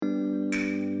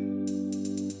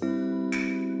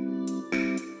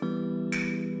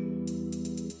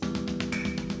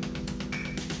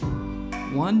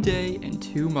1 day and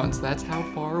 2 months, that's how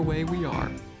far away we are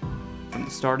from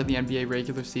the start of the NBA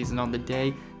regular season on the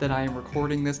day that I am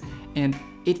recording this, and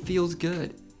it feels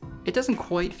good. It doesn't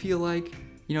quite feel like,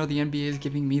 the NBA is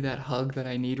giving me that hug that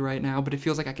I need right now, but it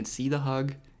feels like I can see the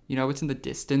hug. It's in the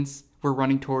distance. We're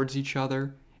running towards each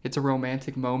other. It's a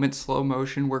romantic moment, slow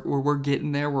motion. We're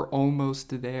getting there. We're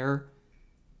almost there.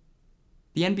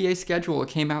 The NBA schedule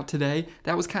came out today.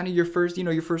 That was kind of your first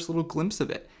little glimpse of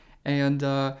it. And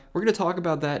we're going to talk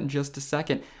about that in just a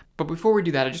second. But before we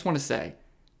do that, I just want to say,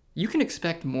 you can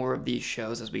expect more of these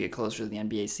shows as we get closer to the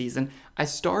NBA season. I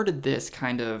started this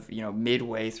kind of,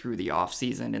 midway through the off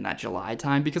season in that July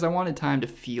time because I wanted time to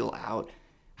feel out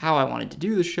how I wanted to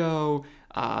do the show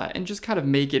and just kind of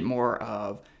make it more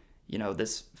of,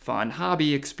 this fun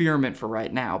hobby experiment for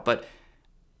right now. But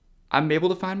I'm able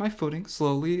to find my footing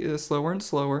slowly, slower and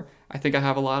slower. I think I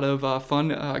have a lot of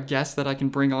fun guests that I can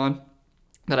bring on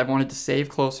that I've wanted to save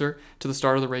closer to the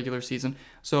start of the regular season.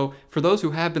 So for those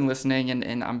who have been listening,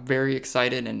 and I'm very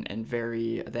excited and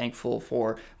very thankful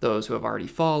for those who have already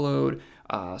followed,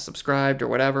 subscribed, or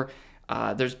whatever,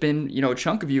 there's been, a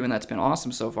chunk of you, and that's been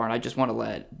awesome so far. And I just want to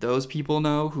let those people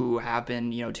know who have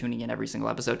been, tuning in every single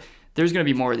episode. There's going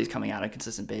to be more of these coming out on a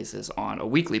consistent basis on a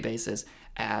weekly basis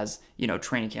as,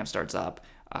 training camp starts up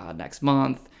next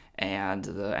month and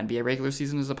the NBA regular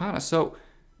season is upon us. So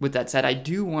with that said, I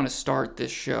do want to start this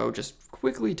show just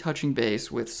quickly touching base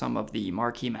with some of the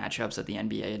marquee matchups that the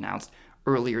NBA announced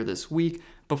earlier this week.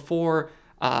 Before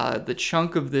the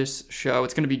chunk of this show,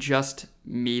 it's going to be just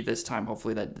me this time.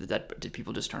 Hopefully, did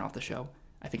people just turn off the show?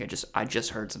 I think I just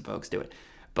heard some folks do it,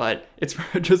 but it's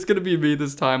just going to be me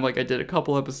this time, like I did a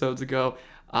couple episodes ago.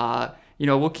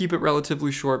 We'll keep it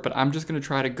relatively short, but I'm just going to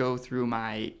try to go through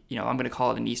my, I'm going to call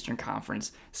it an Eastern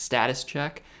Conference status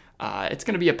check. It's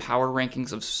going to be a power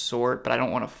rankings of sort, but I don't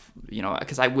want to,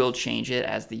 because I will change it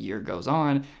as the year goes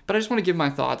on. But I just want to give my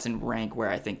thoughts and rank where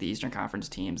I think the Eastern Conference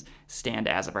teams stand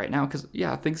as of right now. Because,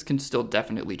 things can still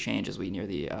definitely change as we near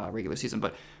the regular season.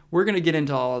 But we're going to get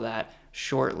into all of that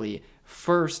shortly.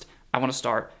 First, I want to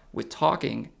start with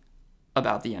talking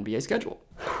about the NBA schedule.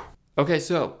 Okay,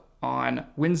 so on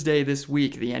Wednesday this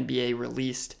week, the NBA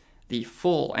released the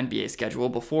full NBA schedule.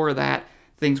 Before that,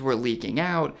 things were leaking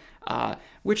out.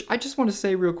 Which I just want to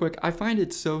say real quick, I find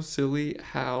it so silly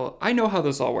how, I know how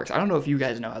this all works. I don't know if you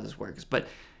guys know how this works, but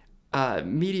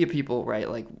media people, right,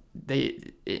 like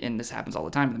and this happens all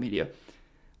the time in the media,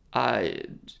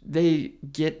 they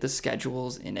get the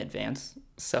schedules in advance.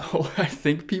 So I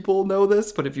think people know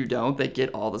this, but if you don't, they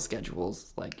get all the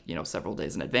schedules several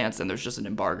days in advance, and there's just an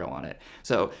embargo on it.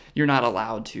 So you're not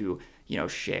allowed to,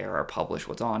 share or publish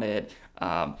what's on it.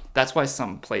 That's why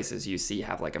some places you see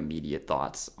have immediate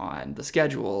thoughts on the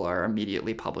schedule or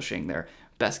immediately publishing their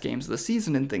best games of the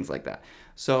season and things like that.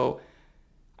 So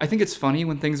I think it's funny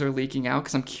when things are leaking out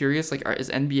because I'm curious, is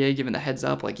NBA giving the heads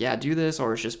up, do this,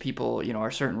 or is just people,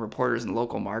 are certain reporters in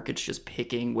local markets just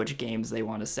picking which games they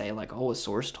want to say, a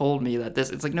source told me that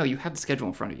this, it's no, you have the schedule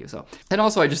in front of you. So, and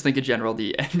also I just think in general,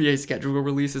 the NBA schedule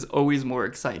release is always more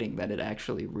exciting than it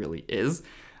actually really is.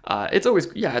 It's always,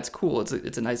 it's cool.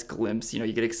 It's a nice glimpse.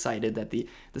 You get excited that the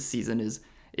season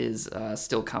is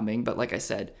still coming. But like I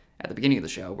said at the beginning of the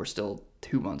show, we're still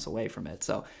 2 months away from it.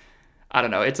 So I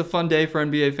don't know. It's a fun day for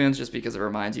NBA fans just because it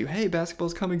reminds you, hey,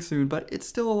 basketball's coming soon, but it's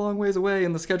still a long ways away.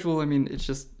 And the schedule, it's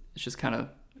just kind of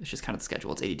the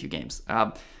schedule. It's 82 games.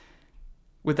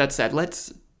 With that said,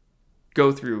 let's go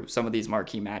through some of these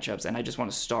marquee matchups, and I just want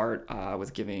to start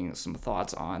with giving some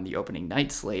thoughts on the opening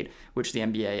night slate, which the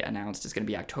NBA announced is going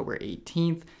to be October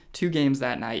 18th. 2 games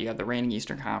that night. You have the reigning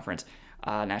Eastern Conference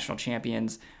national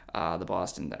champions, the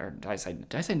Boston, or did I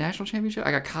say national championship?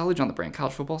 I got college on the brain.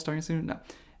 College football starting soon? No.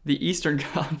 The Eastern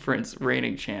Conference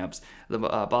reigning champs, the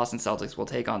Boston Celtics, will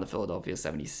take on the Philadelphia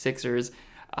 76ers,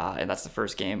 and that's the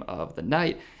first game of the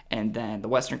night. And then the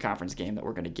Western Conference game that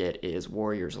we're going to get is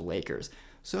Warriors-Lakers.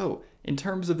 So, in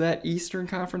terms of that Eastern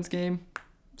Conference game,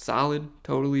 solid,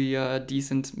 totally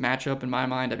decent matchup in my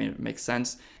mind. It makes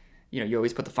sense. You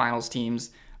always put the finals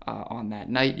teams on that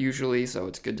night usually, so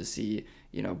it's good to see,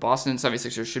 Boston and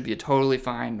 76ers should be a totally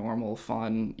fine, normal,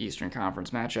 fun Eastern Conference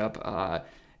matchup.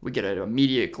 We get an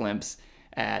immediate glimpse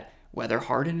at whether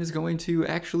Harden is going to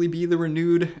actually be the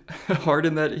renewed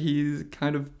Harden that he's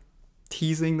kind of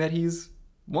teasing that he's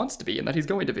wants to be and that he's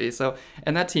going to be. So,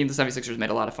 and that team, the 76ers, made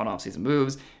a lot of fun offseason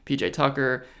moves. PJ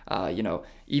Tucker,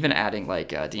 even adding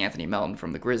DeAnthony Melton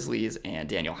from the Grizzlies and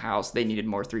Daniel House. They needed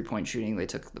more three-point shooting. They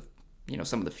took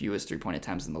some of the fewest three-point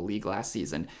attempts in the league last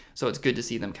season. So it's good to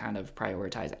see them kind of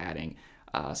prioritize adding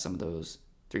some of those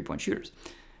three-point shooters.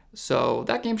 So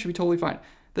that game should be totally fine.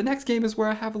 The next game is where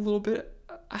I have an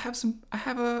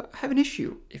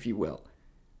issue, if you will.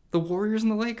 The Warriors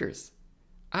and the Lakers.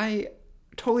 I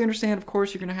totally understand, of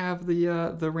course, you're going to have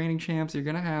the reigning champs, you're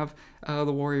going to have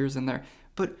the Warriors in there,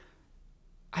 but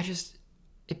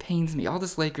it pains me. All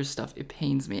this Lakers stuff, it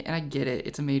pains me, and I get it.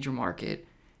 It's a major market.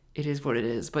 It is what it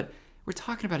is, but we're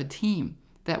talking about a team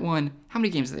that won, how many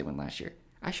games did they win last year?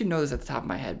 I should know this at the top of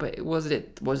my head, but was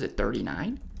it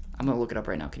 39? I'm going to look it up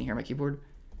right now. Can you hear my keyboard?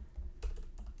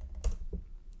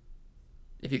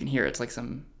 If you can hear it, it's like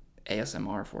some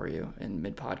ASMR for you in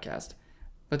mid-podcast.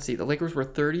 Let's see. The Lakers were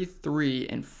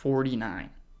 33-49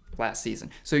 last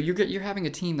season. So you're having a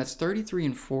team that's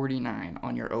 33-49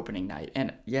 on your opening night.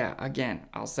 And yeah, again,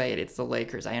 I'll say it. It's the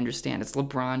Lakers. I understand. It's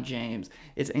LeBron James.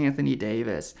 It's Anthony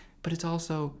Davis. But it's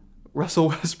also Russell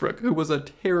Westbrook, who was a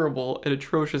terrible and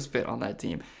atrocious fit on that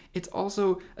team. It's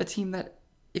also a team that,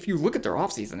 if you look at their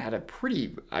offseason, had a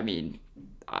pretty,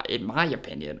 in my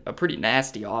opinion, a pretty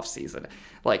nasty offseason.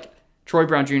 Like Troy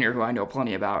Brown Jr., who I know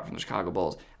plenty about from the Chicago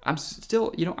Bulls, I'm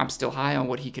still high on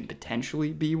what he can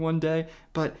potentially be one day,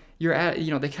 but they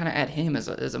kind of add him as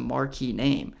a marquee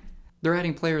name. They're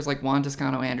adding players like Juan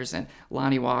Toscano-Anderson,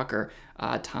 Lonnie Walker,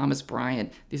 Thomas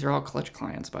Bryant. These are all Clutch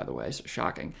clients, by the way, so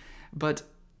shocking. But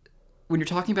when you're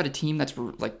talking about a team that's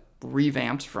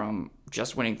revamped from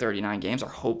just winning 39 games, or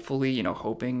hopefully,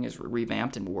 hoping is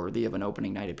revamped and worthy of an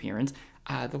opening night appearance,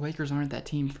 the Lakers aren't that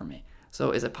team for me. So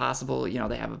is it possible,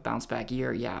 they have a bounce back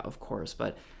year? Yeah, of course,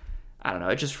 but I don't know.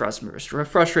 It just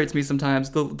frustrates me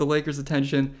sometimes. The Lakers'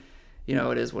 attention,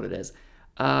 it is what it is.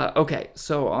 Okay,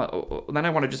 so then I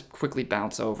want to just quickly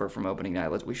bounce over from opening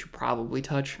night. We should probably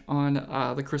touch on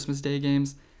the Christmas Day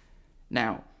games.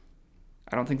 Now,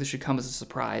 I don't think this should come as a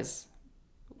surprise.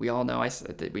 We all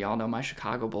know my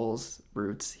Chicago Bulls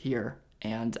roots here,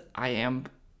 and I am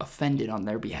offended on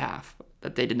their behalf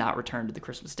that they did not return to the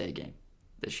Christmas Day game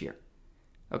this year.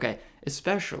 Okay,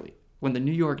 especially when the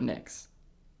New York Knicks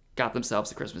got themselves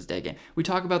a Christmas Day game. We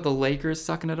talk about the Lakers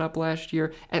sucking it up last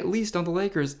year. At least on the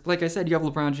Lakers, like I said, you have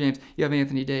LeBron James, you have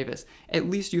Anthony Davis. At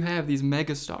least you have these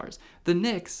megastars. The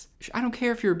Knicks, I don't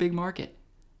care if you're a big market.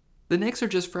 The Knicks are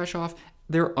just fresh off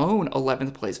their own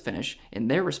 11th place finish in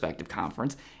their respective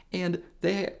conference, and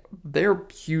their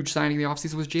huge signing in the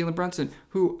offseason was Jalen Brunson,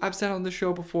 who I've said on the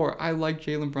show before, I like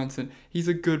Jalen Brunson. He's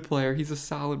a good player. He's a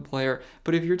solid player.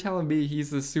 But if you're telling me he's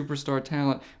the superstar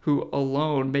talent who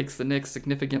alone makes the Knicks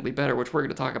significantly better, which we're going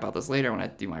to talk about this later when I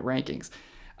do my rankings,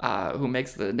 who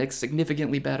makes the Knicks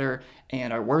significantly better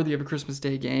and are worthy of a Christmas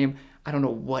Day game, I don't know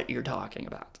what you're talking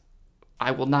about.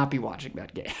 I will not be watching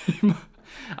that game.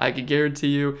 I can guarantee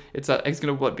you it's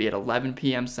going to be at 11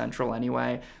 p.m. Central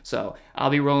anyway. So I'll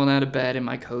be rolling out of bed in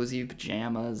my cozy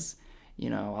pajamas.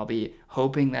 I'll be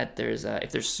hoping that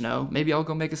if there's snow, maybe I'll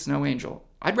go make a snow angel.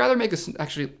 I'd rather make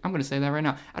actually, I'm going to say that right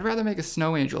now. I'd rather make a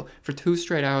snow angel for 2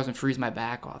 straight hours and freeze my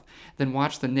back off than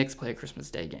watch the Knicks play a Christmas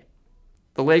Day game.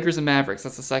 The Lakers and Mavericks,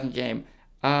 that's the second game.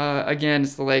 Again,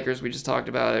 it's the Lakers. We just talked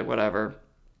about it, whatever.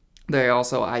 They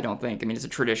also, I don't think, it's a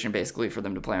tradition basically for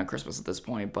them to play on Christmas at this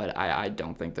point, but I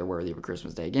don't think they're worthy of a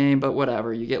Christmas Day game, but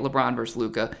whatever. You get LeBron versus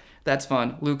Luka. That's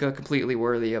fun. Luka completely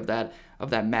worthy of that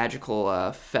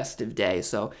magical festive day,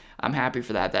 so I'm happy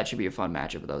for that. That should be a fun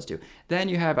matchup of those two. Then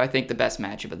you have, I think, the best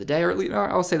matchup of the day, or at least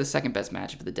I'll say the second best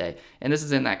matchup of the day, and this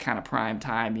is in that kind of prime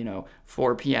time,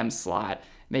 4 p.m. slot.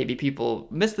 Maybe people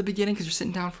miss the beginning because you're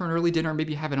sitting down for an early dinner, or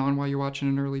maybe you have it on while you're watching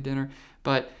an early dinner,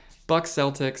 but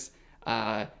Bucks-Celtics.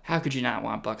 How could you not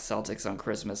want Bucks Celtics on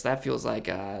Christmas? That feels like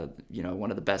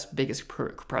one of the biggest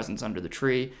presents under the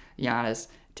tree. Giannis,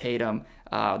 Tatum.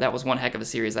 That was one heck of a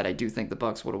series that I do think the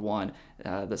Bucks would have won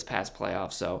this past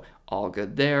playoff. So all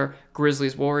good there.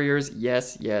 Grizzlies, Warriors.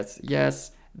 Yes.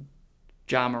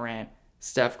 Ja Morant,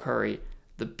 Steph Curry.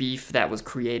 The beef that was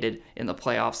created in the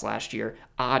playoffs last year.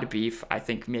 Odd beef. I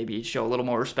think maybe show a little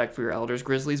more respect for your elders,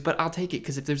 Grizzlies. But I'll take it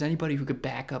because if there's anybody who could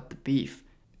back up the beef,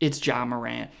 it's Ja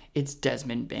Morant, it's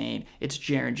Desmond Bane, it's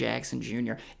Jaren Jackson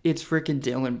Jr., it's freaking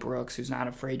Dylan Brooks, who's not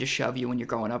afraid to shove you when you're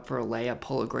going up for a layup,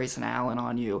 pull a Grayson Allen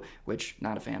on you, which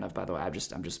not a fan of, by the way. I'm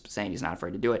just saying he's not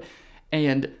afraid to do it.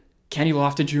 And Kenny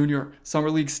Lofton Jr.,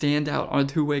 Summer League standout on a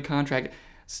 2-way contract.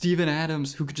 Steven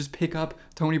Adams, who could just pick up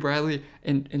Tony Bradley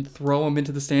and throw him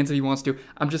into the stands if he wants to.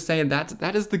 I'm just saying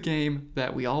that is the game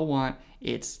that we all want.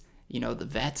 It's, the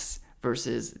vets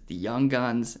versus the young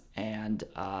guns, and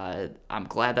I'm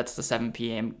glad that's the 7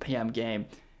 p.m. game.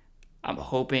 I'm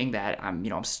hoping that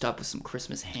I'm stuck with some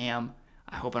Christmas ham.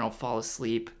 I hope I don't fall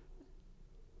asleep.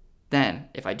 Then,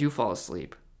 if I do fall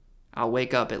asleep, I'll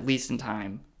wake up at least in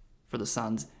time for the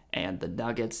Suns and the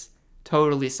Nuggets.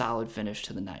 Totally solid finish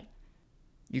to the night.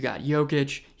 You got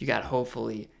Jokic, you got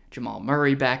hopefully Jamal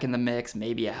Murray back in the mix,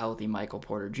 maybe a healthy Michael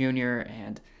Porter Jr.,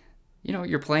 and,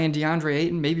 you're playing DeAndre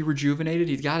Ayton, maybe rejuvenated.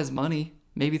 He's got his money.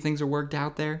 Maybe things are worked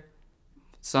out there.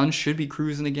 Suns should be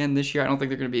cruising again this year. I don't think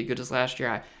they're going to be as good as last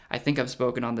year. I think I've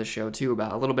spoken on this show, too,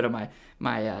 about a little bit of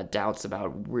my doubts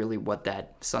about really what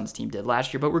that Suns team did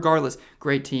last year. But regardless,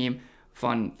 great team,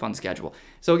 fun schedule.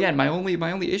 So again, my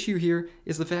only issue here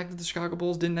is the fact that the Chicago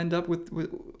Bulls didn't end up with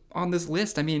on this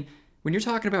list. I mean, when you're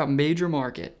talking about major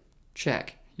market,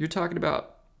 check. You're talking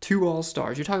about 2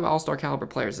 All-Stars. You're talking about All-Star caliber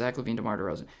players, Zach LaVine, DeMar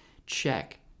DeRozan.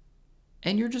 Check.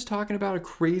 And you're just talking about a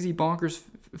crazy bonkers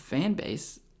fan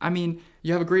base. I mean,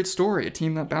 you have a great story, a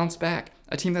team that bounced back,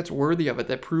 a team that's worthy of it,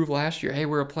 that proved last year, hey,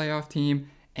 we're a playoff team,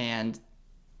 and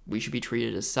we should be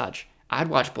treated as such. I'd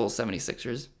watch Bulls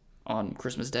 76ers on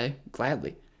Christmas Day,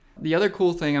 gladly. The other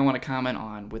cool thing I want to comment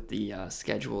on with the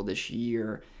schedule this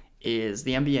year is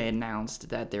the NBA announced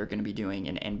that they're going to be doing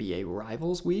an NBA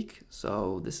Rivals Week,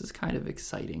 so this is kind of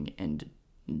exciting and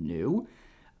new.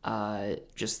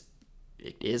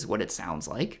 It is what it sounds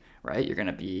like, right? You're going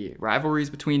to be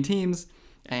rivalries between teams,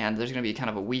 and there's going to be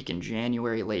kind of a week in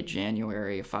January, late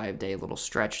January, a 5-day little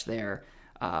stretch there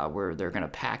where they're going to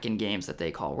pack in games that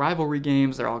they call rivalry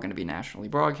games. They're all going to be nationally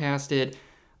broadcasted.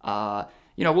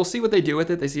 We'll see what they do with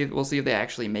it. We'll see if they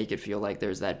actually make it feel like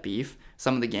there's that beef.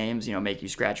 Some of the games, make you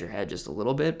scratch your head just a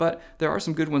little bit, but there are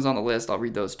some good ones on the list. I'll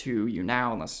read those to you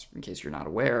now, in case you're not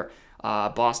aware.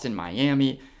 Boston,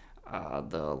 Miami.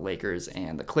 The Lakers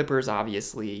and the Clippers,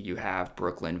 obviously. You have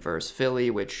Brooklyn versus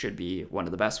Philly, which should be one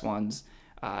of the best ones.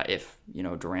 If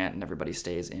Durant and everybody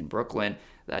stays in Brooklyn,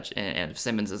 and if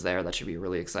Simmons is there, that should be a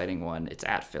really exciting one. It's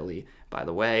at Philly, by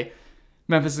the way.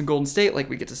 Memphis and Golden State, like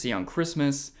we get to see on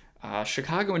Christmas.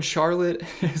 Chicago and Charlotte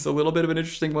is a little bit of an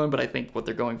interesting one, but I think what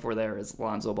they're going for there is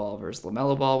Lonzo Ball versus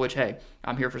LaMelo Ball, which, hey,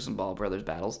 I'm here for some Ball brothers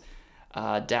battles.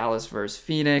 Dallas versus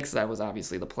Phoenix, that was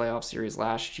obviously the playoff series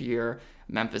last year.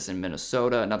 Memphis and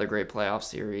Minnesota, another great playoff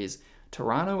series.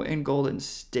 Toronto and Golden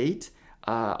State,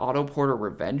 Otto Porter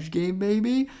revenge game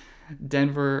maybe.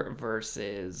 Denver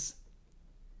versus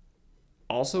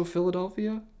also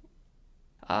Philadelphia.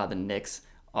 The Knicks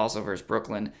also versus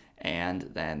Brooklyn, and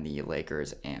then the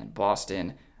Lakers and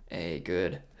Boston, a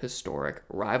good historic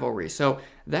rivalry. So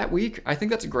that week, I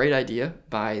think that's a great idea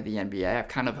by the NBA. I've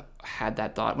kind of had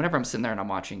that thought whenever I'm sitting there and I'm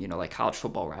watching, like college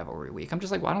football rivalry week. I'm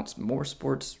just like, why don't more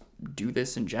sports do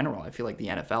this in general? I feel like the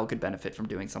NFL could benefit from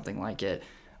doing something like it.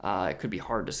 It could be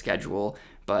hard to schedule,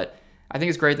 but I think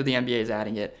it's great that the NBA is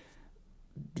adding it.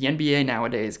 The NBA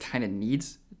nowadays kind of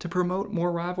needs to promote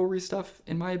more rivalry stuff,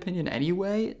 in my opinion,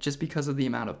 anyway, just because of the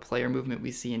amount of player movement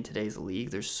we see in today's league.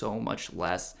 There's so much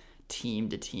less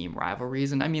team-to-team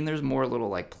rivalries, and I mean, there's more little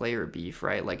like player beef,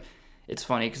 right? Like, it's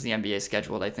funny because the NBA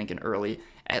scheduled, I think, an early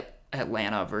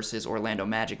Atlanta versus Orlando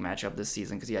Magic matchup this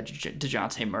season because you had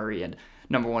DeJounte Murray and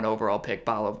number 1 overall pick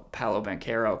Paolo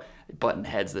Banchero button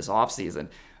heads this offseason.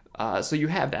 So you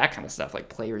have that kind of stuff, like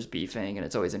players beefing, and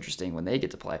it's always interesting when they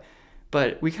get to play.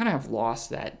 But we kind of have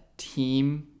lost that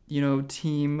team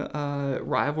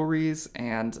rivalries,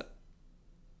 and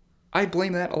I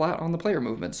blame that a lot on the player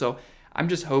movement. So I'm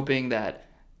just hoping that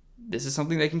this is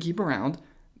something they can keep around.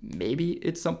 Maybe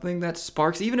it's something that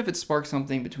sparks, even if it sparks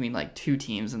something between like 2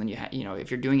 teams, and then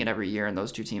if you're doing it every year and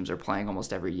those 2 teams are playing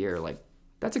almost every year, like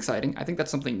that's exciting. I think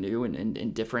that's something new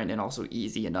and different and also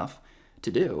easy enough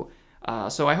to do.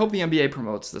 So I hope the NBA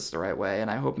promotes this the right way,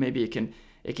 and I hope maybe it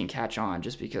can catch on,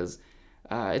 just because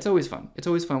it's always fun. It's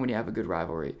always fun when you have a good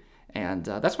rivalry. And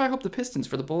that's why I hope the Pistons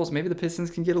for the Bulls. Maybe the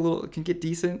Pistons can get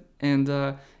decent, and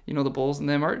the Bulls and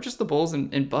them, or just the Bulls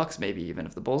and Bucks maybe even.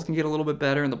 If the Bulls can get a little bit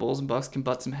better and the Bulls and Bucks can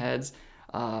butt some heads,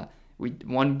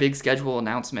 one big schedule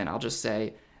announcement. I'll just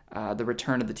say the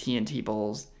return of the TNT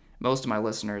Bulls. Most of my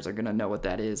listeners are gonna know what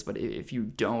that is, but if you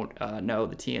don't know,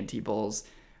 the TNT Bulls,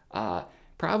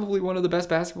 probably one of the best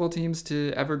basketball teams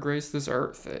to ever grace this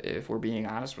earth, if we're being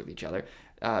honest with each other.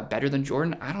 Better than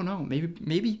Jordan? I don't know.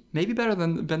 Maybe better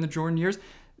than the Jordan years.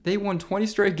 They won 20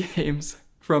 straight games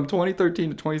from 2013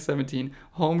 to 2017,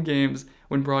 home games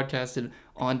when broadcasted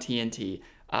on TNT.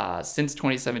 Since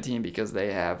 2017, because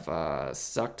they have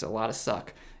sucked a lot of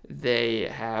suck, they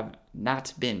have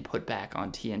not been put back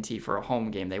on TNT for a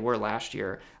home game. They were last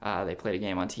year. They played a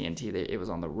game on TNT. It was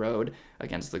on the road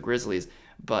against the Grizzlies.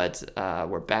 But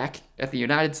we're back at the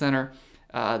United Center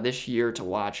this year to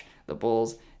watch the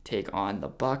Bulls take on the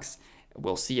Bucks.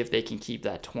 We'll see if they can keep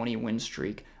that 20-win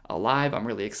streak alive. I'm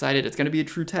really excited. It's going to be a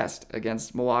true test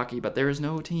against Milwaukee, but there is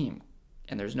no team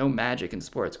and there's no magic in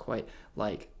sports quite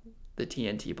like the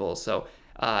TNT Bulls. So,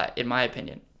 in my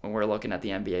opinion, when we're looking at the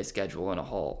NBA schedule in a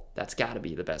whole, that's got to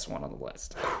be the best one on the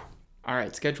list. All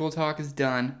right, schedule talk is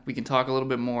done. We can talk a little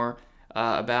bit more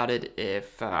about it.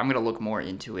 If I'm going to look more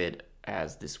into it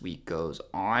as this week goes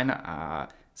on,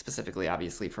 specifically,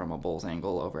 obviously, from a Bulls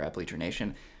angle over at Bleacher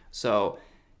Nation. So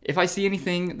if I see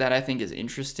anything that I think is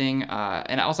interesting,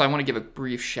 and also I want to give a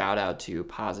brief shout out to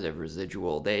Positive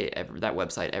Residual. That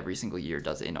website every single year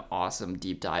does an awesome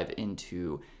deep dive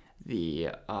into the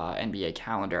NBA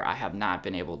calendar. I have not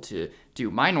been able to do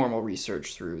my normal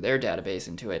research through their database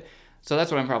into it, so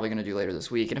that's what I'm probably going to do later this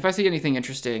week. And if I see anything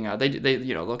interesting,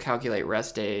 they'll calculate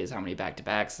rest days, how many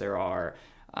back-to-backs there are,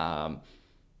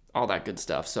 all that good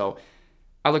stuff. So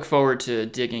I look forward to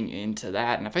digging into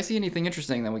that, and if I see anything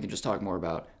interesting, then we can just talk more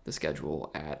about the schedule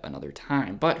at another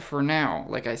time. But for now,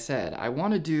 like I said, I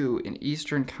want to do an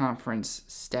Eastern Conference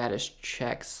status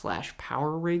check /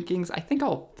 power rankings. I think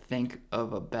I'll think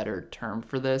of a better term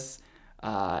for this,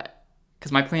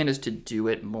 because my plan is to do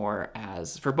it more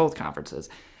as for both conferences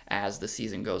as the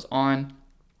season goes on,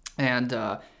 and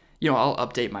I'll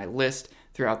update my list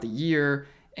throughout the year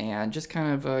and just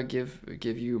kind of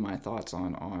give you my thoughts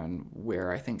on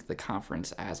where I think the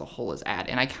conference as a whole is at.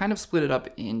 And I kind of split it up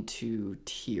into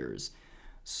tiers.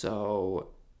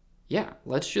 So yeah,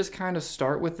 let's just kind of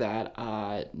start with that.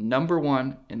 Number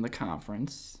one in the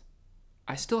conference,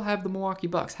 I still have the Milwaukee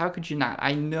Bucks. How could you not?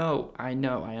 I know, I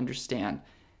understand.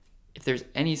 If there's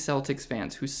any Celtics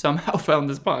fans who somehow found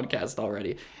this podcast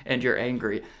already and you're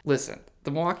angry, listen,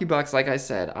 the Milwaukee Bucks, like I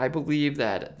said, I believe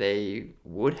that they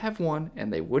would have won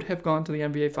and they would have gone to the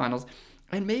NBA Finals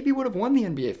and maybe would have won the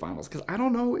NBA Finals, because I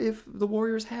don't know if the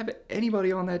Warriors have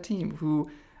anybody on that team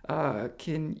who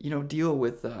can deal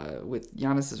with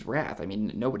Giannis's wrath. I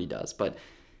mean, nobody does, but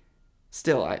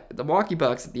still, the Milwaukee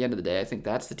Bucks, at the end of the day, I think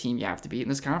that's the team you have to beat in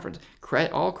this conference.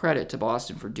 All credit to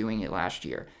Boston for doing it last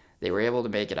year. They were able to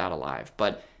make it out alive,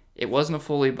 but it wasn't a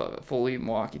fully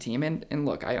Milwaukee team. And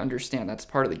look, I understand that's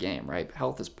part of the game, right?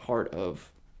 Health is part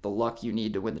of the luck you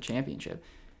need to win the championship.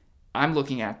 I'm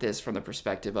looking at this from the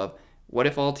perspective of, what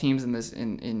if all teams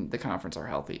in the conference are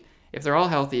healthy? If they're all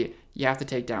healthy, you have to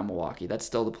take down Milwaukee. That's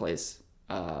still the place.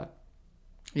 They're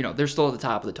still at the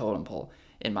top of the totem pole,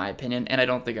 in my opinion. And I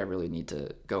don't think I really need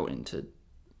to go into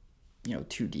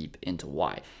too deep into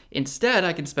why. Instead,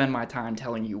 I can spend my time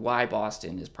telling you why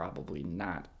Boston is probably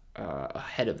not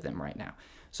ahead of them right now.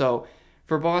 So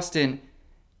for Boston,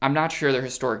 I'm not sure their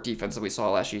historic defense that we saw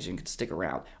last season could stick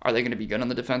around. Are they going to be good on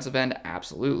the defensive end?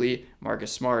 Absolutely.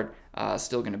 Marcus Smart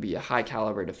still going to be a high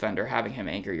caliber defender. Having him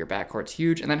anchor your backcourt's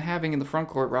huge, and then having in the front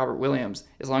court Robert Williams,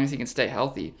 as long as he can stay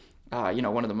healthy,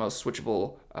 one of the most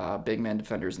switchable big man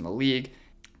defenders in the league.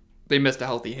 They missed a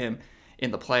healthy him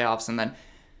in the playoffs, and then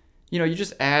you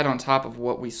just add on top of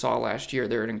what we saw last year,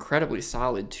 they're an incredibly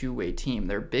solid two-way team.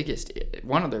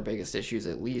 One of their biggest issues,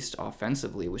 at least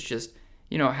offensively, was just,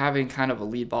 having kind of a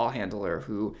lead ball handler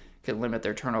who could limit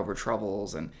their turnover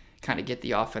troubles and kind of get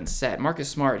the offense set. Marcus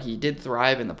Smart, he did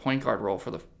thrive in the point guard role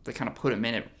they kind of put him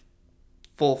in it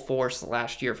full force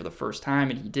last year for the first time,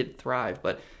 and he did thrive,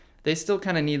 but they still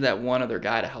kind of need that one other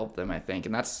guy to help them, I think,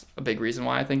 and that's a big reason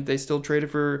why I think they still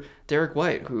traded for Derek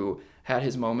White, who had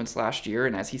his moments last year,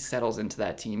 and as he settles into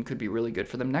that team, could be really good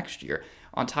for them next year.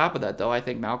 On top of that, though, I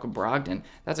think Malcolm Brogdon,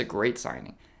 that's a great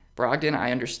signing. Brogdon,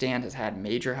 I understand, has had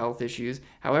major health issues.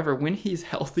 However, when he's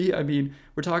healthy, I mean,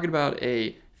 we're talking about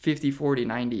a 50, 40,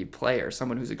 90 player,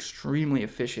 someone who's extremely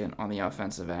efficient on the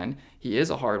offensive end. He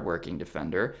is a hardworking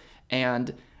defender,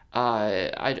 and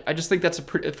I just think that's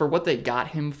for what they got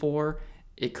him for,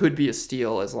 it could be a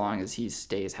steal as long as he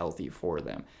stays healthy for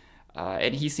them.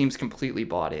 And he seems completely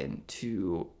bought in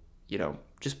to,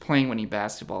 just playing winning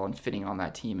basketball and fitting on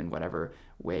that team in whatever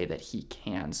way that he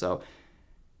can. So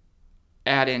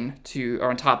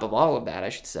on top of all of that, I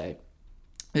should say,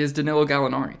 is Danilo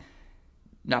Gallinari.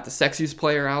 Not the sexiest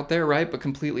player out there, right? But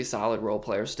completely solid role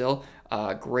player still.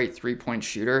 Great three-point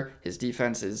shooter. His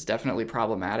defense is definitely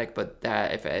problematic, but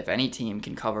that if any team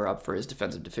can cover up for his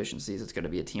defensive deficiencies, it's going to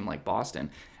be a team like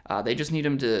Boston. They just need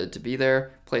him to be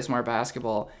there, play smart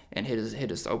basketball, and hit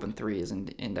his open threes,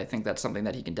 and I think that's something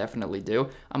that he can definitely do.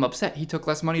 I'm upset he took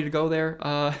less money to go there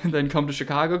than come to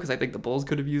Chicago, because I think the Bulls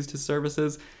could have used his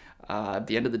services. At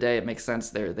the end of the day, it makes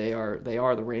sense. They are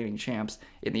the reigning champs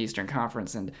in the Eastern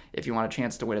Conference, and if you want a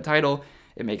chance to win a title,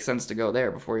 it makes sense to go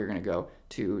there before you're going to go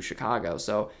to Chicago.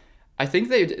 So I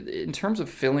think in terms of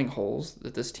filling holes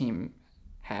that this team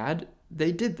had,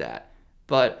 they did that.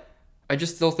 But I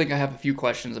just still think I have a few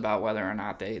questions about whether or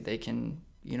not they can,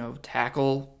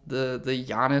 tackle the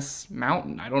Giannis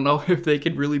mountain. I don't know if they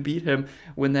can really beat him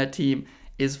when that team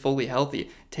is fully healthy.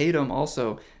 Tatum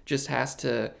also just has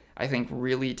to, I think,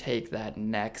 really take that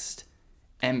next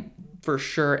and for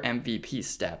sure MVP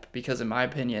step, because in my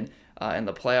opinion, in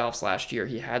the playoffs last year,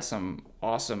 he had some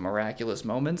awesome, miraculous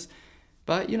moments.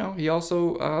 But, he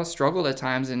also struggled at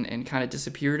times and kind of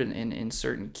disappeared in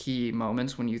certain key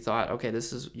moments when you thought, okay,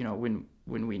 this is, when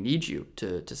we need you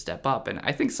to step up. And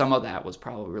I think some of that was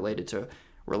probably related to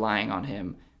relying on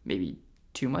him maybe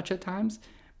too much at times.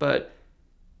 But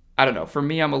I don't know. For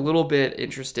me, I'm a little bit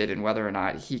interested in whether or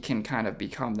not he can kind of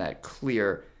become that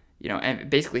clear, and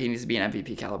basically he needs to be an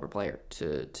MVP caliber player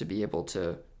to be able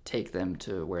to take them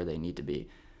to where they need to be.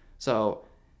 So,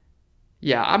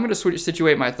 yeah, I'm going to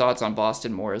situate my thoughts on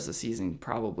Boston more as the season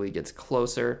probably gets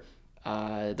closer.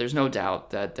 There's no doubt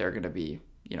that they're going to be,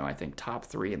 I think top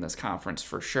 3 in this conference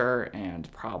for sure,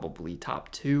 and probably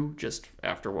top 2 just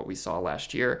after what we saw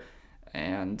last year.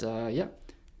 And, yeah.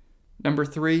 Number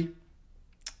 3,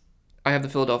 I have the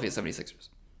Philadelphia 76ers.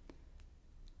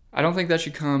 I don't think that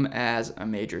should come as a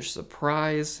major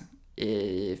surprise.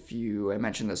 I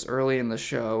mentioned this early in the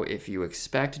show, if you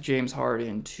expect James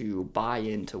Harden to buy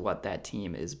into what that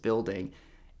team is building,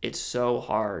 it's so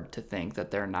hard to think that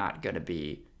they're not going to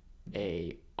be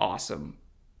a awesome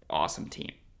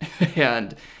team.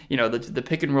 And, the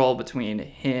pick and roll between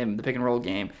him, the pick and roll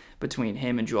game between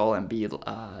him and Joel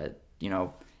Embiid,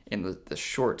 in the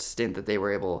short stint that they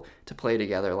were able to play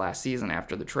together last season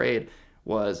after the trade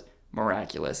was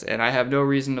miraculous. And I have no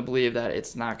reason to believe that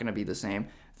it's not going to be the same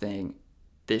thing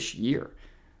this year.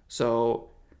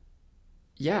 So,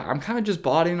 yeah, I'm kind of just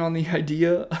bought in on the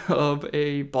idea of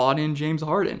a bought-in James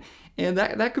Harden. And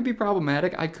that could be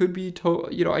problematic. I could be,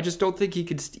 I just don't think he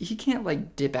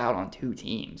can't, dip out on 2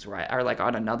 teams, right? Or,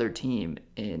 on another team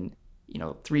in,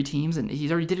 3 teams. And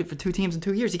he's already did it for 2 teams in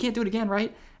 2 years. He can't do it again,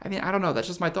 right? I mean, I don't know. That's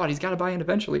just my thought. He's got to buy in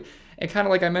eventually. And kind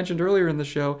of like I mentioned earlier in the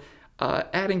show,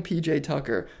 adding PJ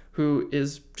Tucker, who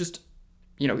is just,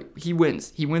 he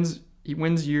wins. He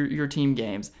wins your team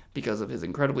games because of his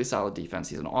incredibly solid defense.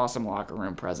 He's an awesome locker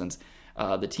room presence.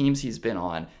 The teams he's been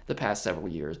on the past several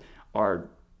years are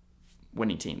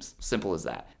winning teams. Simple as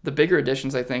that. The bigger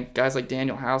additions, I think, guys like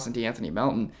Daniel House and DeAnthony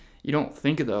Melton, you don't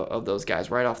think of those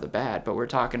guys right off the bat, but we're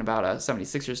talking about a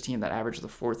 76ers team that averaged the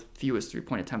 4th fewest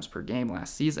three-point attempts per game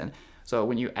last season. So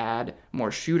when you add more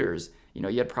shooters, you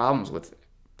had problems with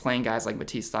playing guys like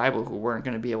Matisse Thybulle who weren't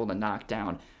going to be able to knock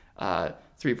down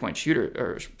three-point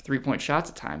shots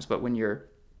at times. But when you're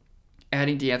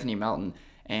adding DeAnthony Melton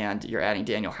and you're adding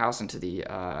Daniel House into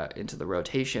the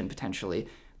rotation potentially,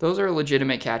 those are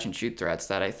legitimate catch and shoot threats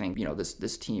that I think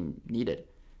this team needed.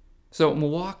 So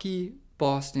Milwaukee,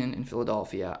 Boston, and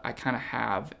Philadelphia, I kind of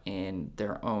have in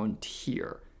their own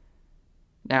tier.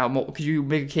 Now, could you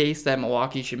make a case that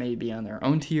Milwaukee should maybe be on their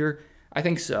own tier? I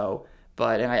think so.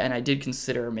 But I did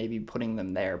consider maybe putting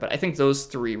them there. But I think those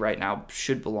 3 right now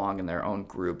should belong in their own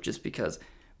group just because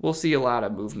we'll see a lot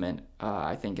of movement.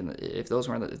 I think if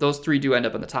those 3 do end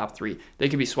up in the top 3, they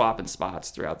could be swapping spots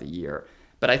throughout the year.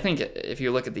 But I think if you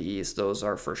look at the East, those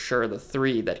are for sure the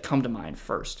 3 that come to mind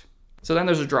first. So then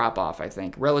there's a drop-off, I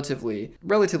think, relatively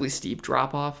steep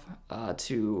drop-off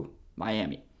to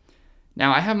Miami.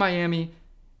 Now, I have Miami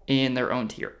in their own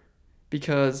tier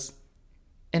because...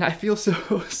 And I feel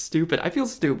so stupid. I feel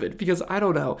stupid because I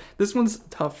don't know. This one's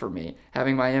tough for me,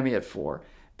 having Miami at 4,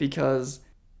 because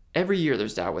every year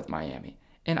there's doubt with Miami.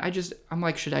 And I'm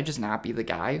like, should I just not be the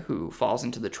guy who falls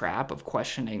into the trap of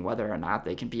questioning whether or not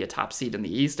they can be a top seed in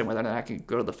the East and whether or not they can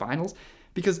go to the finals?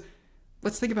 Because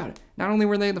let's think about it. Not only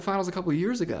were they in the finals a couple of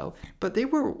years ago, but they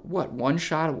were, 1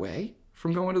 shot away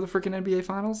from going to the freaking NBA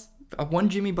finals? One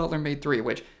Jimmy Butler made 3,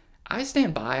 which... I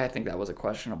stand by. I think that was a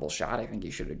questionable shot. I think he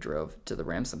should have drove to the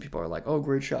rim. Some people are like, oh,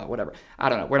 great shot, whatever. I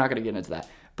don't know. We're not going to get into that.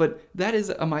 But that is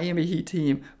a Miami Heat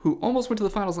team who almost went to the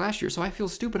finals last year. So I feel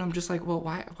stupid. I'm just like, well,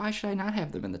 why should I not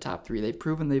have them in the top 3? They've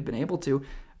proven they've been able to.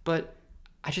 But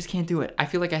I just can't do it. I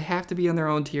feel like I have to be on their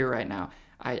own tier right now.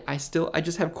 I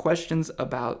just have questions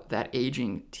about that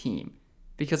aging team.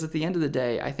 Because at the end of the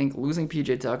day, I think losing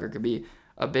PJ Tucker could be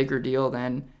a bigger deal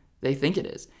than they think it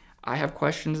is. I have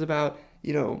questions about...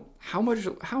 how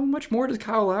much more does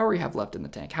Kyle Lowry have left in the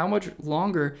tank? How much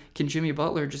longer can Jimmy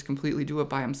Butler just completely do it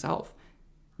by himself?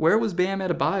 Where was Bam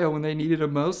Adebayo when they needed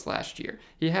him most last year?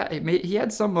 He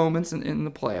had some moments in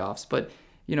the playoffs, but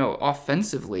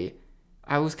offensively,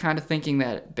 I was kind of thinking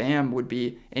that Bam would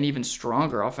be an even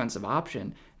stronger offensive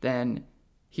option than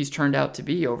he's turned out to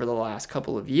be over the last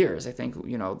couple of years. I think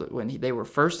when they were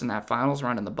first in that finals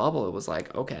run in the bubble, it was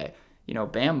like, okay,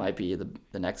 Bam might be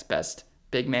the next best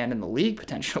big man in the league,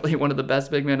 potentially one of the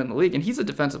best big men in the league, and he's a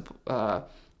defensive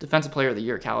player of the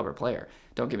year caliber player.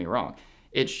 Don't get me wrong.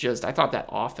 It's just I thought that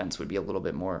offense would be a little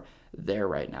bit more there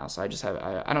right now. So I just have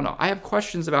I don't know. I have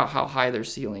questions about how high their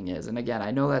ceiling is, and again,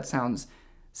 I know that sounds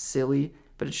silly,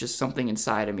 but it's just something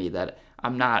inside of me that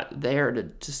I'm not there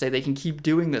to say they can keep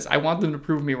doing this. I want them to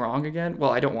prove me wrong again.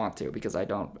 Well, I don't want to because I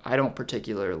don't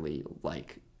particularly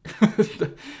like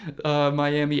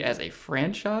Miami as a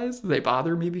franchise. They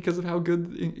bother me because of how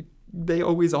good they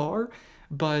always are,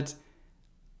 but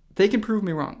they can prove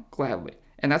me wrong gladly.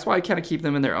 And that's why I kind of keep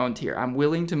them in their own tier. I'm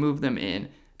willing to move them in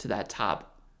to that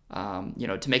top,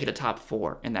 to make it a top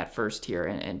 4 in that first tier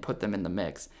and put them in the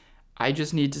mix. I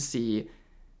just need to see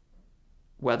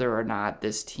whether or not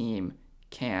this team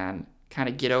can kind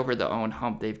of get over the own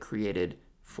hump they've created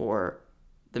for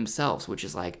themselves, which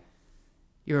is like,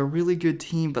 you're a really good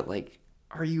team, but like,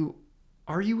 are you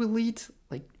elite?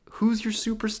 Like, who's your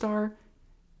superstar?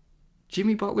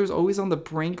 Jimmy Butler's always on the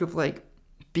brink of like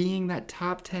being that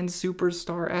top 10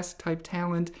 superstar-esque type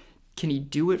talent. Can he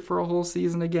do it for a whole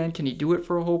season again? Can he do it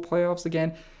for a whole playoffs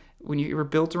again? When you were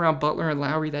built around Butler and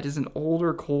Lowry, that is an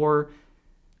older core.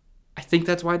 I think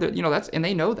that's why they're, and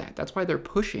they know that. That's why they're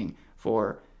pushing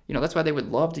for, that's why they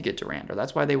would love to get Durant, or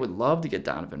that's why they would love to get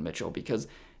Donovan Mitchell, because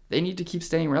they need to keep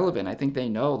staying relevant. I think they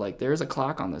know, like, there's a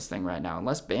clock on this thing right now.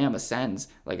 Unless Bam ascends,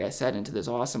 like I said, into this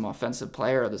awesome offensive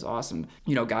player, this awesome,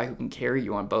 guy who can carry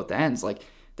you on both ends, like,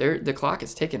 the clock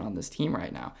is ticking on this team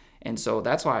right now. And so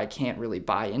that's why I can't really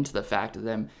buy into the fact of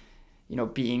them,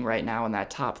 being right now in that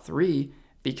top 3,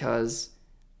 because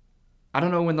I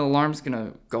don't know when the alarm's going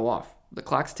to go off. The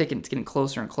clock's ticking, it's getting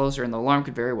closer and closer, and the alarm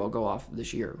could very well go off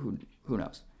this year. Who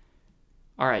knows?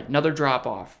 All right, another drop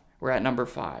off. We're at number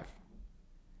 5.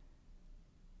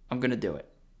 I'm going to do it.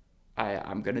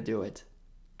 I'm going to do it.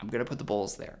 I'm going to put the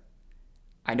Bulls there.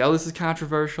 I know this is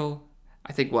controversial.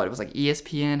 I think it was like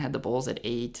ESPN had the Bulls at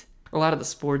 8. A lot of the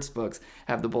sports books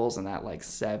have the Bulls in that like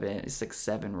 6,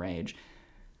 7 range.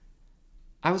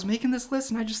 I was making this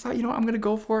list and I just thought, I'm going to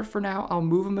go for it for now. I'll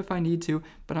move them if I need to,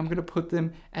 but I'm going to put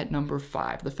them at number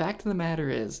 5. The fact of the matter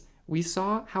is, we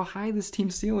saw how high this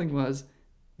team's ceiling was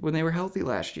when they were healthy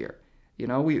last year.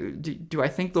 Do I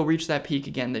think they'll reach that peak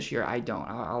again this year? I don't.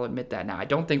 I'll admit that now. I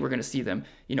don't think we're going to see them,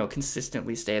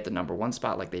 consistently stay at the number 1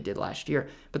 spot like they did last year.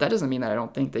 But that doesn't mean that I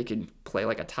don't think they could play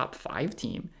like a top 5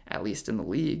 team, at least in the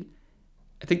league.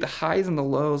 I think the highs and the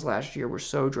lows last year were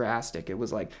so drastic. It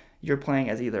was like you're playing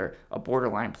as either a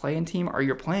borderline play-in team or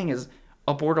you're playing as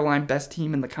a borderline best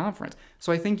team in the conference.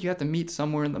 So I think you have to meet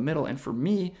somewhere in the middle. And for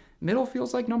me, middle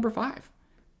feels like number 5.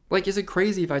 Like, is it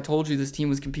crazy if I told you this team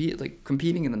was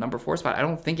competing in the number 4 spot? I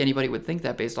don't think anybody would think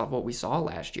that based off what we saw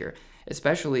last year.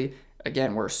 Especially,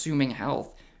 again, we're assuming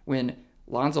health when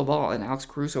Lonzo Ball and Alex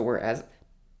Caruso were as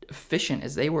efficient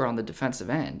as they were on the defensive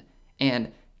end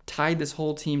and tied this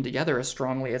whole team together as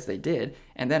strongly as they did.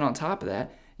 And then on top of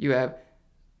that, you have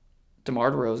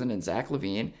DeMar DeRozan and Zach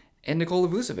LaVine and Nikola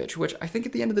Vucevic, which I think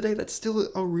at the end of the day, that's still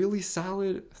a really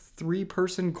solid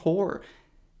 3-person core.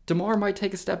 DeMar might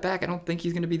take a step back. I don't think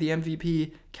he's going to be the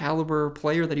MVP caliber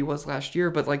player that he was last year,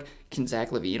 but can Zach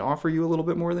LaVine offer you a little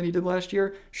bit more than he did last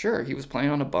year? Sure, he was playing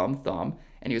on a bum thumb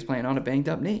and he was playing on a banged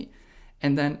up knee.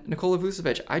 And then Nikola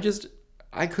Vucevic,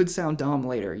 I could sound dumb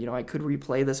later. I could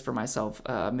replay this for myself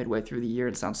midway through the year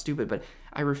and sound stupid, but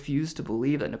I refuse to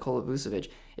believe that Nikola Vucevic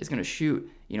is going to shoot,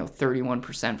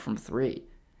 31% from 3.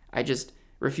 I just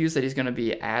refuse that he's going to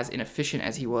be as inefficient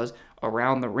as he was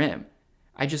around the rim.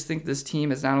 I just think this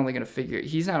team is he's not only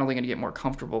going to get more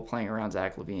comfortable playing around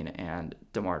Zach LaVine and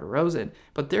DeMar DeRozan,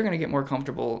 but they're going to get more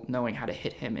comfortable knowing how to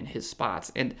hit him in his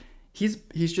spots. And he's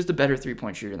just a better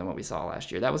 3-point shooter than what we saw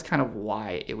last year. That was kind of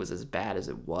why it was as bad as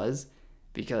it was,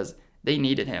 because they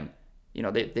needed him.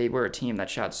 They were a team that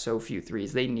shot so few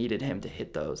threes. They needed him to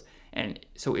hit those. And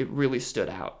so it really stood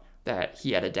out that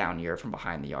he had a down year from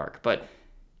behind the arc. But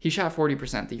he shot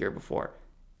 40% the year before.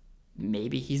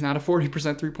 Maybe he's not a 40%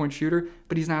 3-point shooter,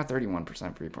 but he's not a 31%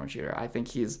 3-point shooter. I think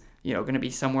he's, going to be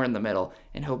somewhere in the middle,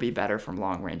 and he'll be better from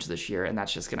long range this year, and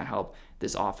that's just going to help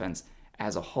this offense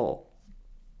as a whole.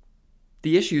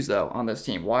 The issues, though, on this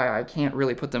team, why I can't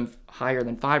really put them higher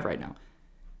than 5 right now.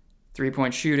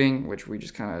 3-point shooting, which we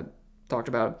just kind of talked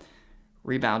about,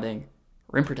 rebounding,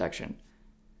 rim protection.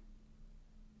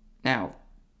 Now,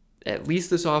 at least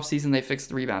this offseason they fixed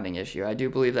the rebounding issue. I do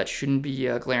believe that shouldn't be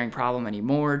a glaring problem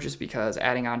anymore, just because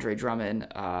adding Andre Drummond,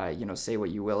 say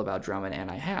what you will about Drummond, and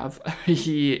I have,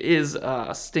 he is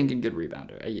a stinking good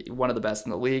rebounder. One of the best in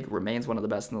the league, remains one of the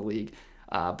best in the league.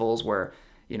 Bulls were,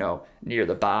 near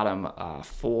the bottom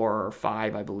 4 or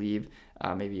 5, I believe,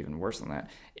 maybe even worse than that,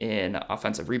 in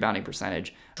offensive rebounding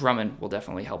percentage. Drummond will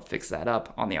definitely help fix that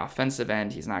up. On the offensive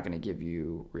end, he's not going to give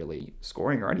you really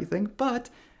scoring or anything, but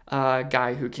a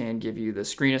guy who can give you the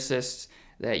screen assists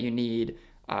that you need.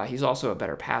 He's also a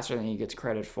better passer than he gets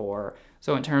credit for.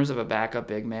 So in terms of a backup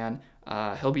big man,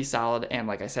 He'll be solid, and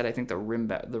like I said, I think the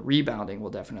rebounding will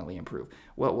definitely improve.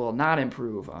 What will not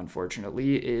improve,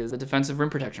 unfortunately, is the defensive rim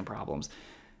protection problems.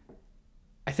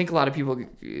 I think a lot of people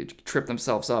trip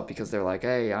themselves up because they're like,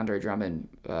 hey, Andre Drummond,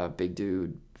 big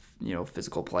dude,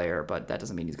 physical player, but that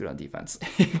doesn't mean he's good on defense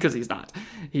because he's not.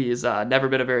 He's never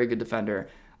been a very good defender.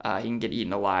 He can get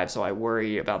eaten alive, so I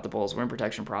worry about the Bulls' rim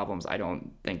protection problems. I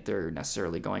don't think they're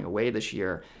necessarily going away this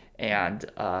year. And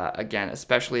again,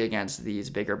 especially against these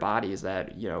bigger bodies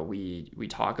that we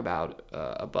talk about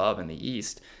above in the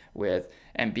East with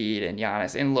Embiid and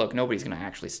Giannis. And look, nobody's going to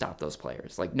actually stop those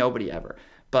players. Like, nobody ever.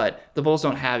 But the Bulls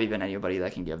don't have even anybody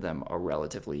that can give them a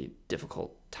relatively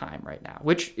difficult time right now,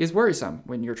 which is worrisome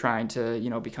when you're trying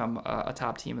to, become a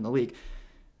top team in the league.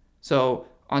 So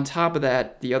on top of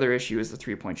that, the other issue is the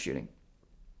three-point shooting.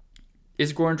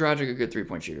 Is Goran Dragic a good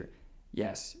three-point shooter?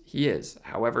 Yes, he is.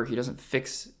 However, he doesn't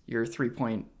fix your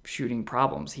three-point shooting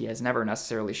problems. He has never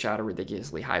necessarily shot a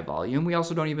ridiculously high volume. We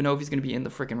also don't even know if he's going to be in the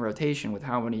freaking rotation with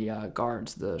how many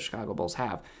guards the Chicago Bulls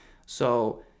have.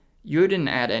 So you didn't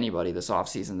add anybody this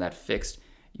offseason that fixed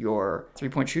your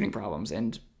three-point shooting problems.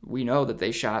 And we know that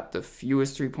they shot the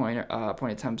fewest three-point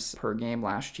point attempts per game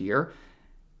last year.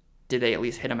 Did they at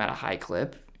least hit them at a high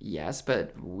clip? Yes,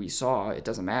 but we saw it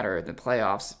doesn't matter in the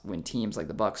playoffs when teams like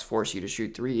the Bucks force you to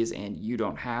shoot threes and you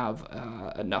don't have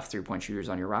enough three-point shooters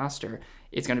on your roster.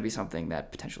 It's going to be something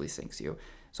that potentially sinks you.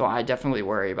 So I definitely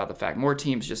worry about the fact more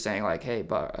teams just saying like, hey,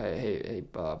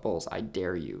 Bulls, I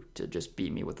dare you to just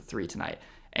beat me with a three tonight.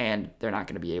 And they're not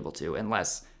going to be able to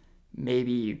unless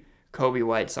maybe Kobe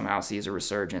White somehow sees a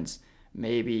resurgence.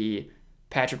 Maybe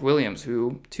Patrick Williams,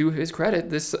 who, to his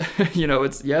credit, this,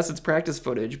 it's practice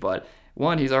footage, but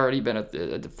one, he's already been a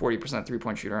 40%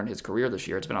 three-point shooter in his career this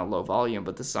year. It's been on low volume,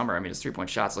 but this summer, his three-point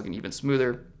shot's looking even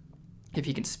smoother. If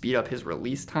he can speed up his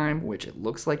release time, which it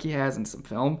looks like he has in some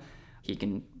film, he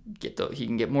can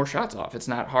get more shots off. It's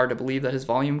not hard to believe that his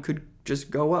volume could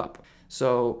just go up.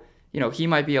 So, he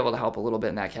might be able to help a little bit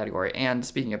in that category. And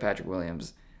speaking of Patrick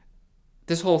Williams,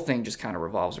 this whole thing just kind of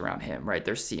revolves around him, right?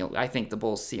 I think the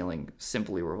Bulls' ceiling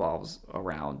simply revolves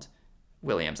around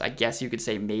Williams. I guess you could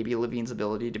say maybe Levine's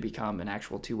ability to become an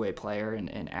actual two-way player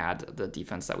and add the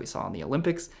defense that we saw in the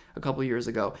Olympics a couple of years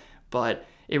ago, but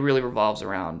it really revolves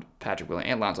around Patrick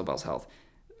Williams and Lonzo Ball's health.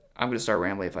 I'm going to start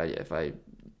rambling if I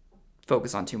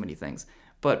focus on too many things.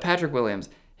 But Patrick Williams,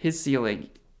 his ceiling,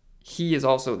 he is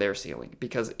also their ceiling,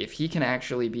 because if he can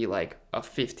actually be like a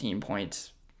 15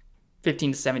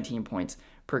 to 17 points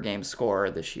per game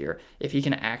scorer this year, if he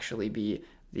can actually be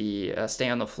the stay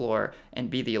on the floor and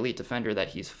be the elite defender that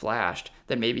he's flashed,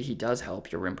 then maybe he does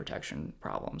help your rim protection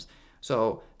problems.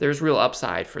 So there's real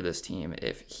upside for this team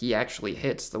if he actually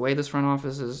hits the way this front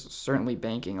office is certainly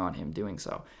banking on him doing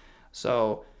so.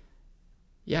 So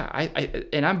yeah,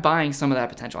 I'm buying some of that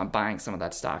potential. I'm buying some of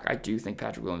that stock. I do think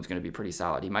Patrick Williams is going to be pretty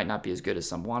solid. He might not be as good as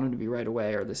some want him to be right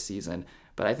away or this season,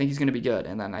 but I think he's going to be good.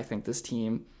 And then I think this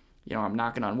team, I'm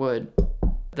knocking on wood,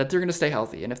 that they're going to stay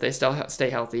healthy. And if they still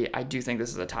stay healthy, I do think this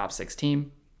is a top 6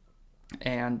 team.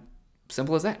 And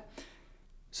simple as that.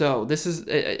 So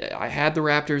I had the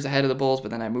Raptors ahead of the Bulls,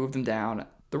 but then I moved them down.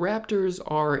 The Raptors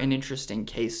are an interesting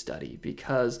case study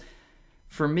because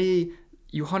for me,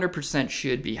 you 100%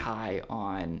 should be high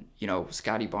on,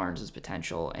 Scottie Barnes'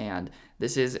 potential. And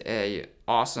this is a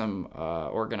awesome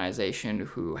organization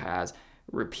who has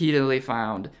repeatedly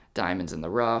found diamonds in the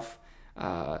rough.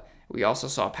 We also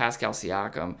saw Pascal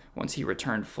Siakam, once he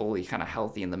returned fully kind of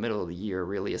healthy in the middle of the year,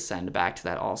 really ascend back to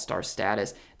that all-star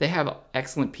status. They have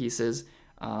excellent pieces,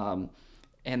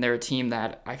 and they're a team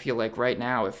that I feel like right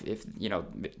now, if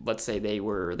let's say they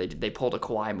pulled a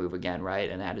Kawhi move again, right,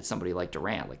 and added somebody like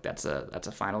Durant, like that's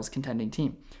a finals contending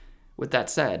team. With that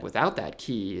said, without that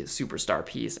key superstar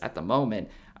piece at the moment,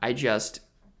 I just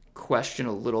question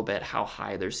a little bit how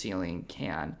high their ceiling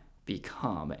can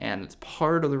become, and it's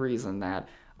part of the reason that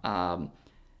I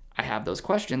have those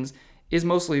questions is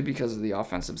mostly because of the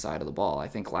offensive side of the ball. I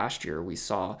think last year we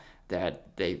saw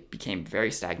that they became very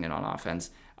stagnant on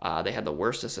offense. They had the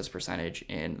worst assist percentage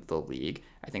in the league.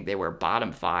 I think they were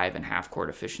bottom 5 in half-court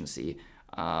efficiency.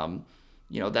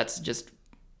 That's just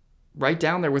right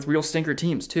down there with real stinker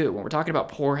teams too. When we're talking about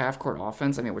poor half-court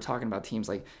offense, we're talking about teams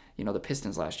like, the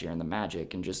Pistons last year and the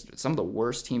Magic, and just some of the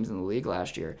worst teams in the league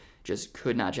last year just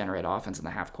could not generate offense in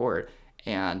the half-court.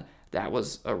 And that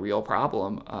was a real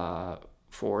problem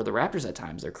for the Raptors at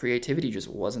times. Their creativity just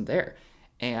wasn't there.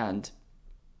 And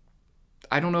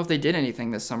I don't know if they did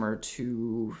anything this summer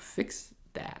to fix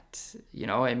that.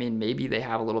 Maybe they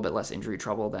have a little bit less injury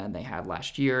trouble than they had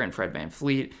last year. And Fred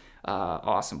VanVleet,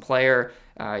 awesome player.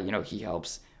 He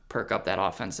helps perk up that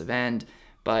offensive end.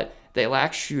 But they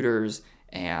lack shooters,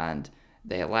 and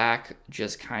They lack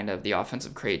just kind of the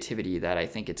offensive creativity that I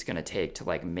think it's going to take to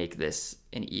like make this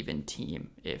an even team,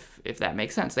 if that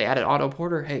makes sense. They added Otto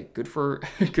Porter. Hey, good for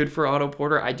good for Otto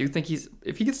Porter. I do think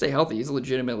if he can stay healthy, he's a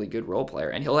legitimately good role player,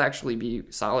 and he'll actually be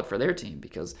solid for their team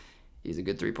because he's a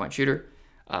good 3-point shooter.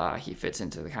 He fits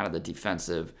into the kind of the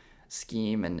defensive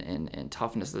scheme and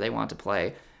toughness that they want to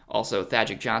play. Also,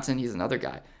 Thaddeus Johnson, he's another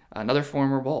guy, another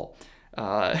former Bull.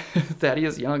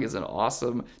 Thaddeus Young is an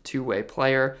awesome two-way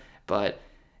player, but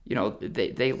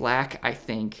they lack, I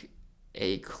think,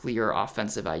 a clear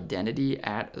offensive identity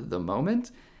at the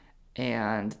moment,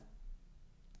 and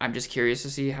I'm just curious to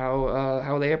see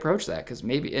how they approach that, because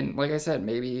maybe, and like I said,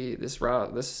 maybe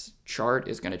this chart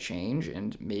is going to change,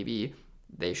 and maybe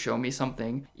they show me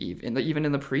something even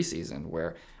in the preseason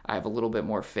where I have a little bit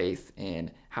more faith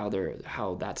in how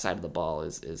that side of the ball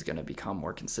is going to become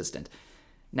more consistent.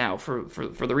 Now, for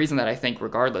the reason that I think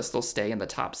regardless they'll stay in the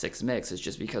top 6 mix is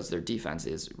just because their defense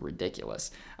is ridiculous.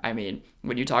 I mean,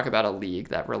 when you talk about a league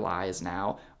that relies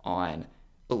now on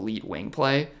elite wing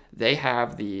play, they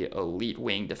have the elite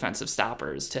wing defensive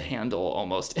stoppers to handle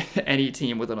almost any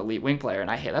team with an elite wing player, and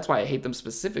that's why I hate them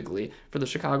specifically for the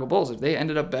Chicago Bulls. If they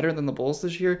ended up better than the Bulls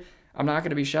this year, I'm not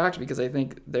going to be shocked because I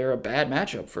think they're a bad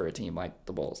matchup for a team like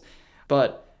the Bulls.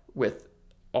 But with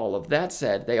all of that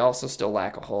said, they also still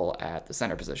lack a hole at the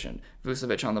center position.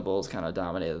 Vucevic on the Bulls kind of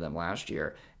dominated them last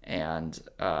year, and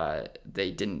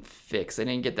they didn't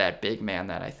get that big man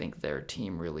that I think their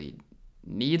team really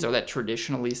needs, or that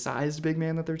traditionally sized big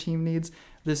man that their team needs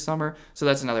this summer. So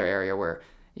that's another area where,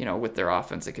 with their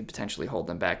offense, it could potentially hold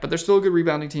them back. But they're still a good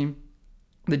rebounding team.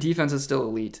 The defense is still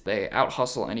elite. They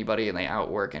out-hustle anybody and they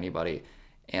outwork anybody,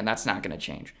 and that's not going to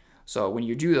change. So when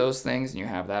you do those things and you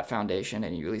have that foundation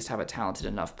and you at least have a talented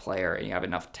enough player and you have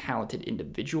enough talented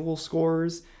individual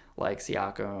scorers like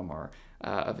Siakam or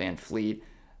Van Fleet,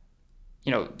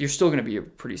 you're still going to be a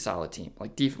pretty solid team.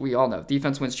 Like we all know,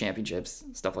 defense wins championships,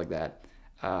 stuff like that.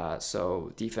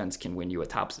 So defense can win you a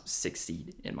top 6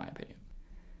 seed, in my opinion.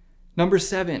 Number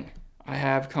 7, I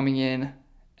have coming in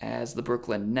as the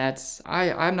Brooklyn Nets.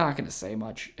 I'm not going to say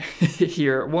much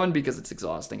here. 1, because it's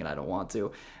exhausting and I don't want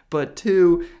to. But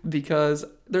 2, because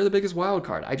they're the biggest wild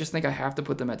card. I just think I have to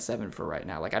put them at 7 for right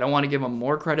now. Like, I don't want to give them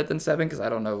more credit than 7 because I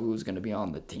don't know who's going to be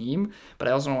on the team. But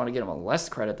I also don't want to give them less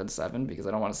credit than 7 because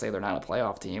I don't want to say they're not a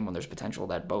playoff team when there's potential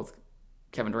that both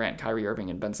Kevin Durant, Kyrie Irving,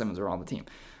 and Ben Simmons are on the team.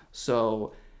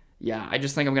 So, yeah, I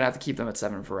just think I'm going to have to keep them at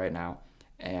 7 for right now.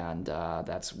 And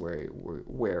that's where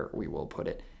we will put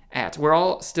it at. We're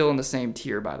all still in the same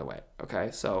tier, by the way. Okay,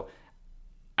 so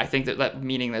I think that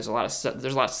meaning there's a lot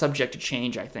of subject to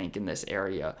change, I think, in this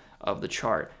area of the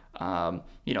chart.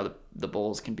 The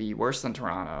Bulls can be worse than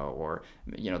Toronto, or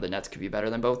the Nets could be better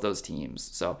than both those teams.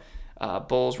 So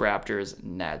Bulls, Raptors,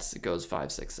 Nets, it goes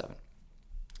 5, 6, 7.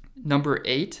 Number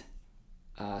 8,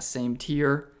 same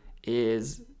tier,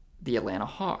 is the Atlanta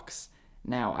Hawks.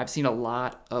 Now, I've seen a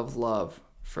lot of love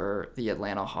for the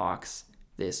Atlanta Hawks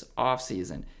this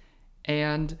offseason,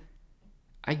 and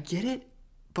I get it.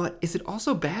 But is it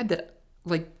also bad that,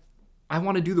 I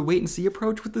want to do the wait-and-see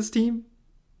approach with this team?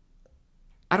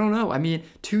 I don't know. I mean,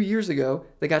 2 years ago,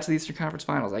 they got to the Eastern Conference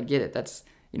Finals. I get it. That's,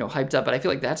 hyped up. But I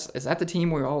feel like is that the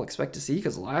team we all expect to see?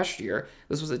 Because last year,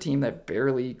 this was a team that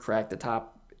barely cracked the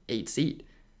top 8 seed.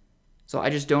 So I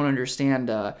just don't understand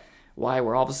why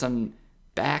we're all of a sudden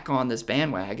back on this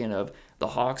bandwagon of the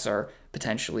Hawks are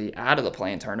potentially out of the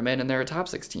play-in tournament and they're a top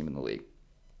 6 team in the league.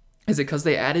 Is it because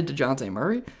they added DeJounte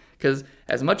Murray? Because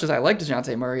as much as I like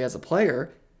DeJounte Murray as a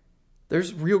player,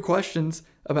 there's real questions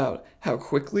about how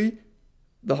quickly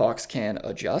the Hawks can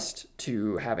adjust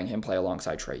to having him play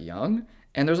alongside Trae Young.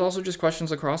 And there's also just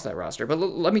questions across that roster. But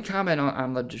let me comment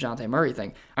on the DeJounte Murray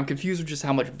thing. I'm confused with just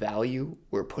how much value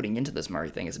we're putting into this Murray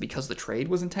thing. Is it because the trade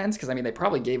was intense? Because, they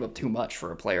probably gave up too much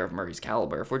for a player of Murray's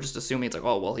caliber. If we're just assuming it's like,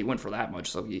 oh, well, he went for that much,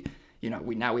 so we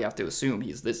have to assume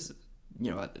he's this,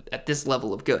 at this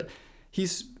level of good.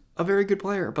 He's a very good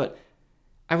player, but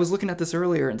I was looking at this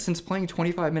earlier, and since playing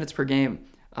 25 minutes per game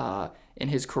in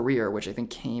his career, which I think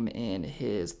came in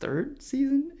his 3rd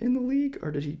season in the league,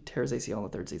 or did he tear his ACL in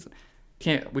the 3rd season?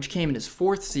 Which came in his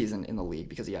 4th season in the league,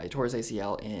 because he tore his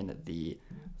ACL in the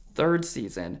 3rd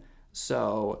season.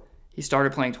 So he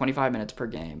started playing 25 minutes per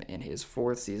game in his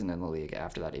 4th season in the league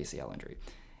after that ACL injury.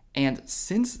 And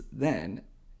since then,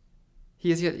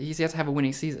 he's yet to have a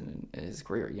winning season in his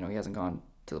career. He hasn't gone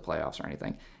to the playoffs or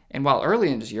anything. And while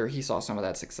early in his year, he saw some of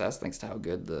that success thanks to how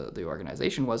good the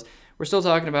organization was, we're still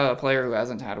talking about a player who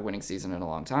hasn't had a winning season in a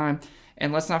long time.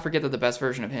 And let's not forget that the best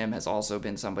version of him has also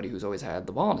been somebody who's always had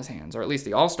the ball in his hands, or at least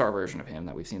the all-star version of him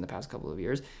that we've seen the past couple of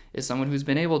years is someone who's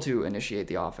been able to initiate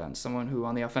the offense, someone who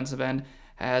on the offensive end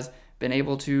has been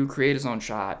able to create his own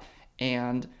shot.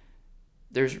 And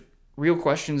there's real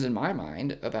questions in my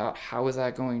mind about how is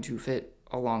that going to fit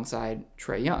alongside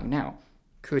Trae Young. Now,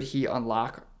 could he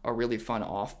unlock a really fun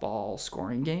off-ball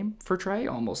scoring game for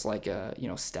Trae, almost like a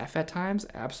Steph at times?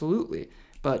 Absolutely.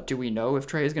 But do we know if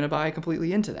Trae is going to buy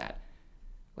completely into that?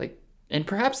 And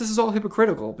perhaps this is all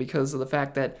hypocritical because of the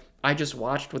fact that I just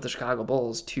watched with the Chicago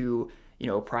Bulls two,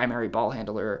 primary ball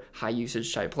handler, high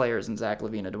usage type players in Zach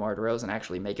LaVine and DeMar DeRozan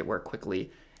actually make it work quickly.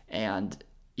 And,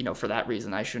 for that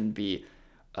reason, I shouldn't be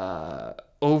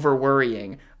over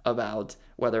worrying about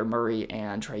whether Murray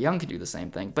and Trae Young can do the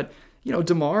same thing. But,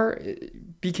 DeMar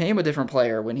became a different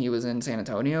player when he was in San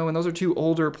Antonio, and those are two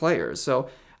older players. So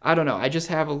I don't know. I just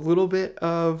have a little bit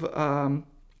of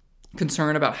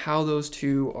concern about how those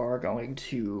two are going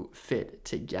to fit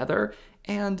together.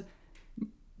 And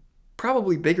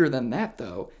probably bigger than that,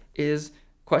 though, is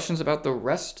questions about the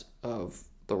rest of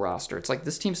the roster. It's like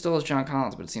this team still has John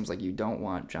Collins, but it seems like you don't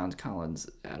want John Collins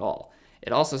at all.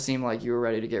 It also seemed like you were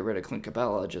ready to get rid of Clint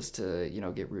Capella just to,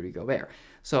 get Rudy Gobert.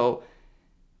 So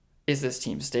is this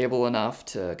team stable enough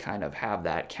to kind of have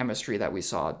that chemistry that we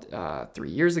saw 3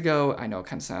 years ago? I know it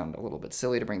kind of sound a little bit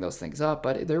silly to bring those things up,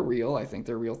 but they're real. I think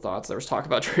they're real thoughts. There was talk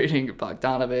about trading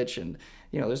Bogdanovich, and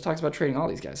there's talks about trading all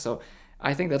these guys. So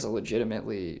I think that's a legitimate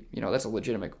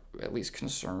at least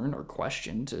concern or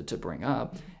question to bring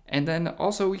up. And then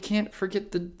also we can't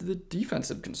forget the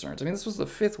defensive concerns. I mean, this was the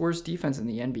 5th worst defense in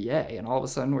the NBA, and all of a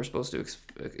sudden we're supposed to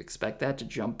expect that to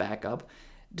jump back up.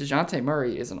 DeJounte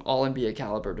Murray is an all-NBA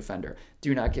caliber defender.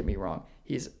 Do not get me wrong.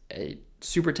 He's a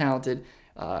super talented.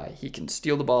 He can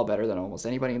steal the ball better than almost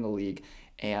anybody in the league,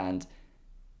 and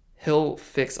he'll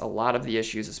fix a lot of the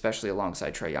issues, especially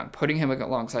alongside Trae Young. Putting him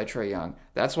alongside Trae Young,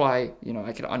 that's why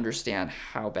I could understand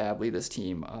how badly this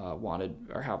team wanted,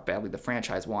 or how badly the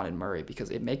franchise wanted Murray, because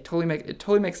it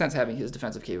totally makes sense having his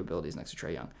defensive capabilities next to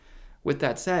Trae Young. With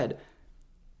that said,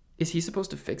 is he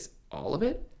supposed to fix all of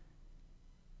it?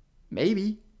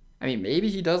 Maybe. I mean, maybe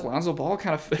he does. Lonzo Ball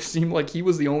kind of seemed like he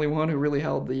was the only one who really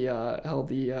held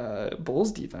the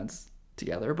Bulls defense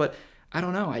together. But I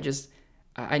don't know.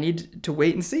 I need to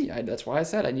wait and see. That's why I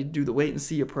said I need to do the wait and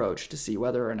see approach to see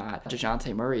whether or not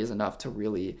DeJounte Murray is enough to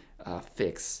really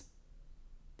fix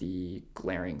the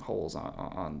glaring holes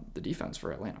on the defense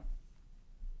for Atlanta.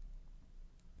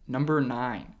 Number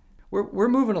 9. We're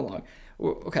moving along.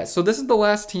 Okay, so this is the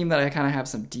last team that I kind of have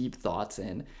some deep thoughts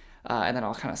in. And then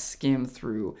I'll kind of skim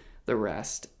through the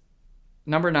rest.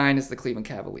 Number 9 is the Cleveland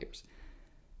Cavaliers.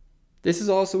 This is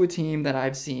also a team that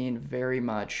I've seen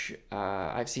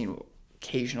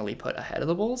occasionally put ahead of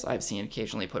the Bulls. I've seen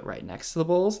occasionally put right next to the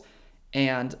Bulls.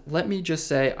 And let me just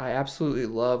say, I absolutely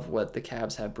love what the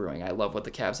Cavs have brewing. I love what the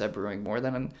Cavs have brewing more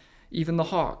than even the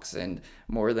Hawks, and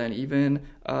more than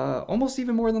almost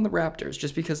even more than the Raptors,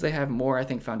 just because they have more, I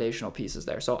think, foundational pieces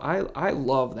there. So I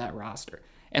love that roster.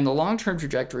 And the long-term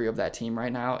trajectory of that team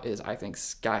right now is, I think,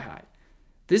 sky high.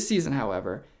 This season,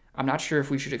 however, I'm not sure if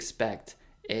we should expect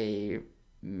a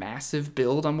massive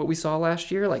build on what we saw last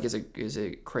year. Like, is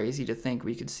it crazy to think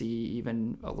we could see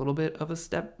even a little bit of a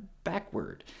step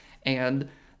backward? And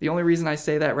the only reason I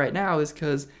say that right now is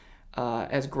because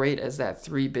as great as that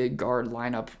 3 big guard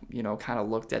lineup, kind of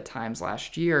looked at times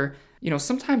last year,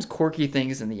 sometimes quirky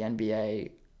things in the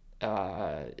NBA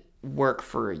work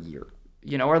for a year.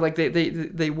 Or like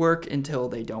they work until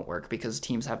they don't work because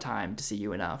teams have time to see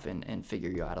you enough and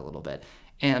figure you out a little bit.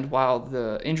 And while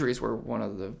the injuries were one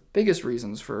of the biggest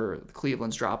reasons for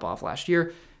Cleveland's drop-off last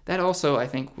year, that also, I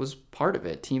think, was part of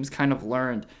it. Teams kind of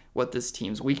learned what this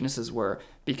team's weaknesses were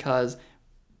because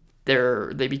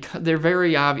they're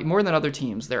very obvious. More than other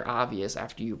teams, they're obvious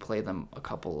after you play them a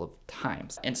couple of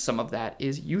times. And some of that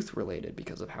is youth-related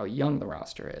because of how young the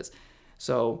roster is.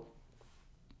 So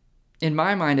in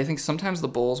my mind, I think sometimes the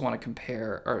Bulls want to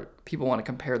compare, or people want to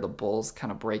compare the Bulls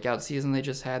kind of breakout season they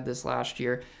just had this last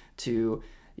year to,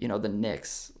 the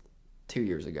Knicks 2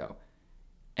 years ago.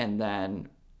 And then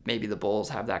maybe the Bulls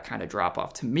have that kind of drop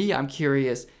off. To me, I'm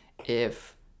curious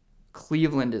if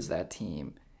Cleveland is that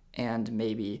team, and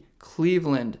maybe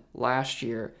Cleveland last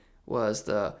year was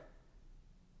the,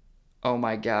 oh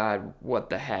my God,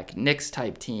 what the heck, Knicks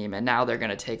type team, and now they're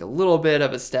going to take a little bit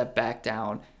of a step back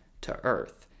down to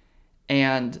earth.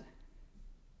 And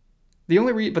the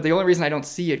only reason I don't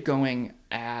see it going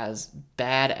as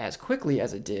bad as quickly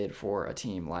as it did for a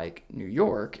team like New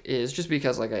York is just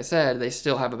because, like I said, they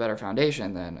still have a better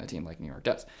foundation than a team like New York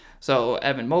does. So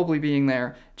Evan Mobley being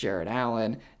there, Jared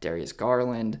Allen, Darius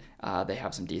Garland, they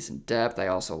have some decent depth. I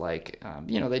also like,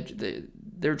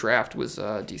 their draft was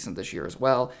decent this year as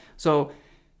well. So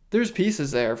there's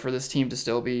pieces there for this team to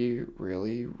still be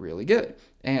really, really good.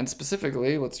 And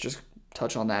specifically, let's just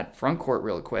touch on that front court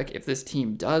real quick. If this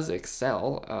team does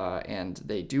excel and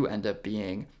they do end up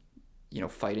being,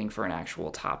 fighting for an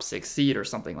actual top 6 seed or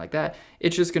something like that,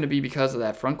 it's just going to be because of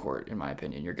that front court, in my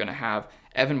opinion. You're going to have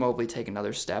Evan Mobley take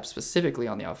another step, specifically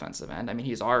on the offensive end. I mean,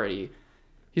 he's already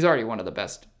one of the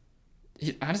best.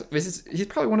 He's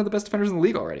probably one of the best defenders in the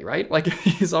league already, right? Like,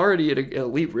 he's already an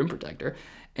elite rim protector.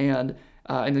 And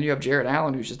then you have Jarrett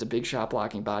Allen, who's just a big shot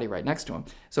blocking body right next to him.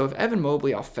 So if Evan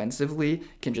Mobley offensively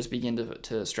can just begin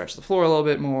to stretch the floor a little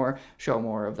bit more, show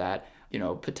more of that,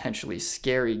 potentially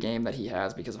scary game that he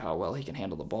has because of how well he can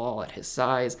handle the ball at his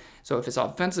size. So if his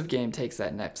offensive game takes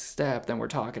that next step, then we're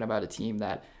talking about a team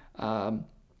that,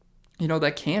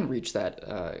 that can reach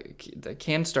that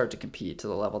can start to compete to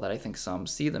the level that I think some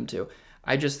see them to.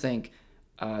 I just think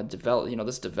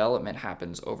this development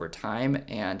happens over time,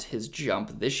 and his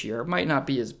jump this year might not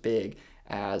be as big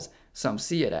as some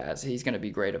see it as. He's going to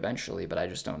be great eventually, but I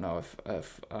just don't know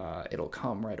if it'll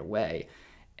come right away.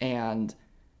 And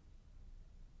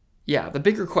yeah, the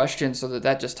bigger question, so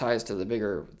that just ties to the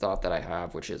bigger thought that I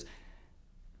have, which is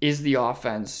the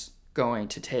offense going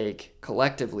to take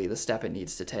collectively the step it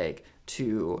needs to take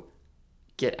to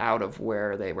get out of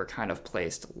where they were kind of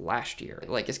placed last year?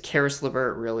 Like, is Karis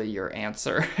LeVert really your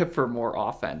answer for more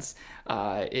offense?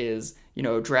 Is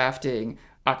drafting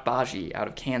Akbaji out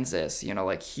of Kansas,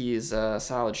 he's a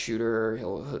solid shooter.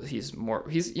 He's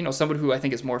someone who I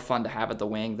think is more fun to have at the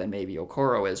wing than maybe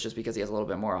Okoro is, just because he has a little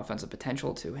bit more offensive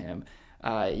potential to him.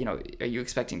 Are you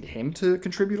expecting him to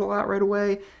contribute a lot right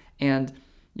away? And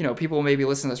people maybe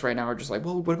listening to this right now are just like,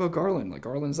 well, what about Garland? Like,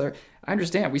 Garland's there. I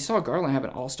understand. We saw Garland have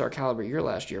an all-star caliber year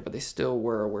last year, but they still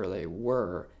were where they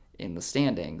were in the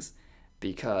standings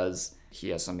because he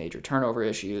has some major turnover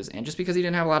issues and just because he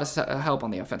didn't have a lot of help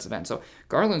on the offensive end. So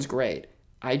Garland's great.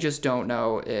 I just don't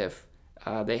know if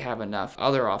they have enough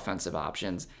other offensive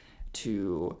options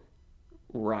to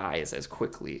rise as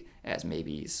quickly as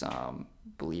maybe some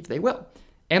believe they will.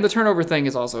 And the turnover thing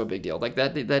is also a big deal. Like,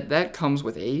 that comes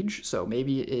with age, so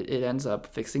maybe it ends up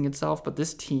fixing itself. But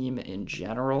this team in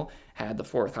general had the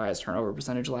 4th highest turnover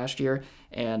percentage last year,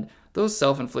 and those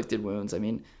self-inflicted wounds, I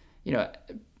mean,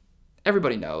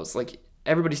 everybody knows, like,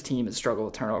 everybody's team has struggled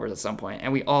with turnovers at some point,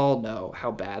 and we all know how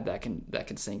bad that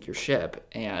can sink your ship.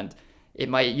 And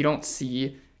you don't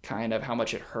see kind of how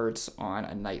much it hurts on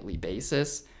a nightly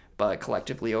basis, but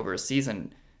collectively over a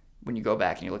season, when you go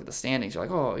back and you look at the standings, you're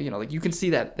like, oh, you can see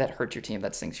that hurts your team,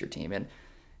 that sinks your team. And,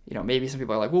 maybe some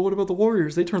people are like, well, what about the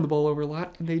Warriors? They turn the ball over a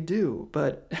lot, and they do.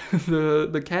 But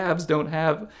the Cavs don't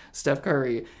have Steph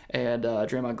Curry and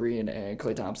Draymond Green and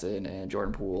Klay Thompson and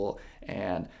Jordan Poole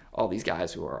and all these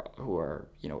guys who are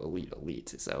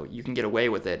elite. So you can get away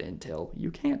with it until you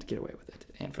can't get away with it.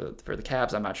 And for the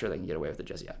Cavs, I'm not sure they can get away with it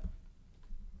just yet.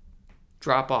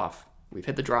 Drop off. We've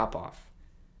hit the drop off.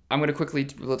 I'm going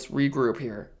to let's regroup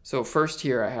here. So first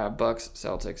here I have Bucks,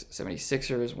 Celtics,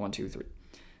 76ers, 1, 2, 3.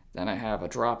 Then I have a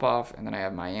drop-off, and then I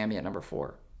have Miami at number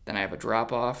 4. Then I have a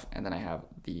drop-off, and then I have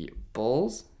the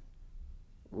Bulls,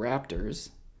 Raptors,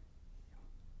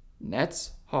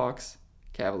 Nets, Hawks,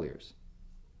 Cavaliers.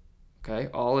 Okay,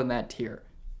 all in that tier.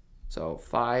 So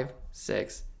 5,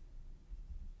 6,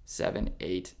 7,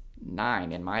 8,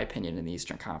 9, in my opinion, in the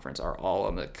Eastern Conference are all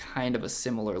on the kind of a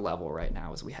similar level right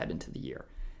now as we head into the year.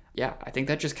 Yeah, I think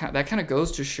that kind of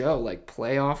goes to show, like,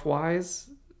 playoff-wise,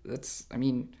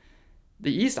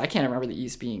 the East, I can't remember the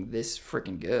East being this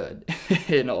freaking good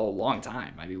in a long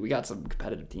time. I mean, we got some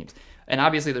competitive teams. And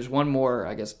obviously there's one more,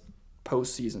 I guess,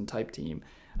 postseason type team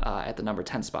at the number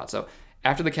 10 spot. So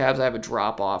after the Cavs, I have a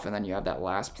drop-off, and then you have that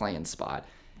last play-in spot.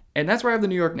 And that's where I have the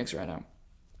New York Knicks right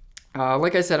now.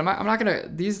 Like I said, I'm not going to,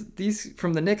 these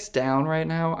from the Knicks down right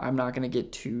now, I'm not going to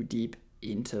get too deep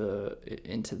into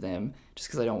them just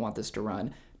because I don't want this to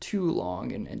run too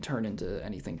long and turn into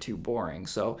anything too boring.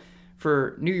 So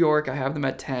for New York, I have them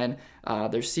at 10.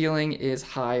 Their ceiling is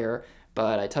higher,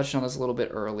 but I touched on this a little bit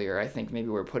earlier. I think maybe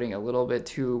we're putting a little bit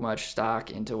too much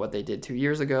stock into what they did 2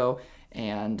 years ago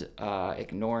and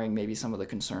ignoring maybe some of the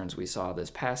concerns we saw this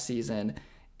past season.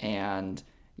 And,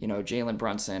 Jalen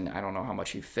Brunson, I don't know how much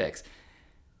he fixed.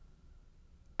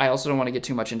 I also don't want to get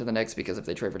too much into the Knicks because if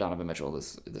they trade for Donovan Mitchell,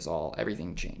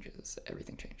 everything changes.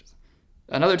 Everything changes.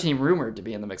 Another team rumored to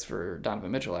be in the mix for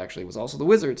Donovan Mitchell actually was also the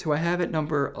Wizards, who I have at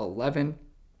number 11.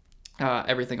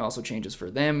 Everything also changes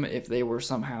for them if they were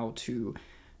somehow to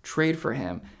trade for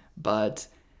him. But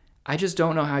I just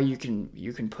don't know how you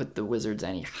can put the Wizards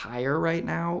any higher right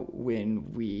now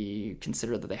when we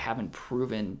consider that they haven't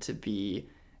proven to be,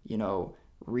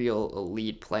 real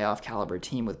elite playoff caliber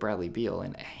team with Bradley Beal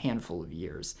in a handful of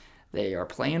years. They are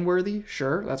playing worthy,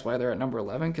 sure. That's why they're at number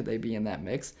 11. Could they be in that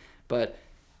mix? But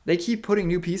they keep putting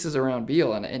new pieces around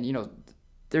Beal, and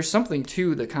there's something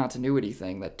to the continuity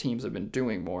thing that teams have been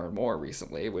doing more and more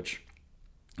recently, which,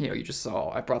 you just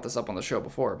saw. I brought this up on the show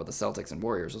before, but the Celtics and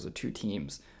Warriors, those are two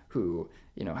teams who,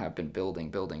 have been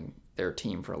building their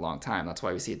team for a long time. That's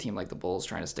why we see a team like the Bulls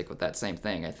trying to stick with that same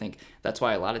thing. I think that's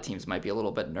why a lot of teams might be a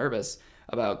little bit nervous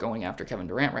about going after Kevin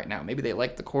Durant right now. Maybe they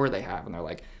like the core they have, and they're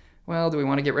like, well, do we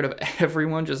want to get rid of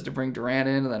everyone just to bring Durant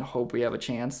in and then hope we have a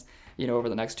chance, over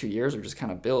the next 2 years, or just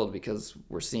kind of build because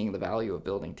we're seeing the value of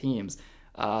building teams.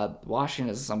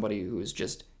 Washington is somebody who's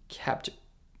just kept,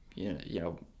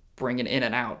 bringing in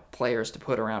and out players to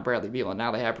put around Bradley Beal, and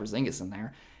now they have Porzingis in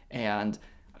there. And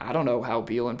I don't know how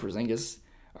Beal and Porzingis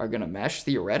are going to mesh.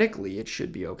 Theoretically, it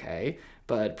should be okay,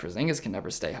 but Porzingis can never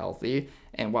stay healthy.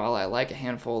 And while I like a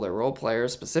handful of their role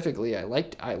players, specifically, I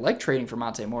like trading for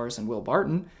Monte Morris and Will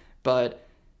Barton, but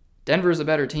Denver's a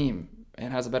better team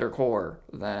and has a better core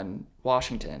than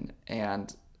Washington.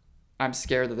 And I'm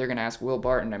scared that they're going to ask Will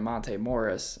Barton and Monte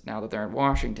Morris, now that they're in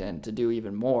Washington, to do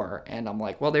even more. And I'm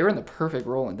like, well, they were in the perfect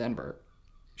role in Denver.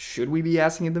 Should we be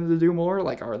asking them to do more?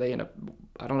 Like, are they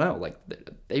I don't know. Like,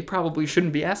 they probably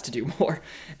shouldn't be asked to do more.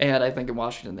 And I think in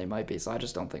Washington they might be. So I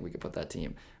just don't think we could put that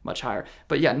team much higher.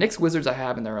 But yeah, Knicks, Wizards I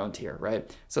have in their own tier,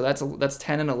 right? So that's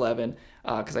 10 and 11,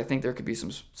 because I think there could be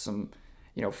some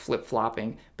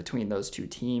flip-flopping between those two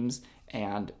teams.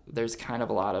 And there's kind of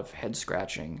a lot of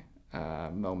head-scratching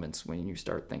moments when you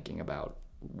start thinking about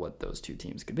what those two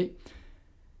teams could be.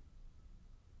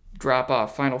 Drop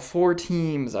off. Final 4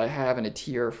 teams I have in a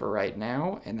tier for right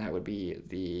now, and that would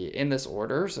be in this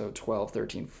order. So 12,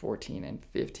 13, 14, and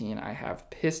 15. I have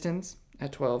Pistons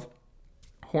at 12,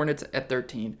 Hornets at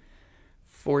 13,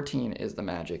 14 is the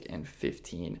Magic, and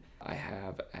 15 I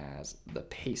have as the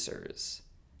Pacers.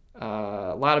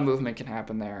 A lot of movement can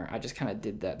happen there. I just kind of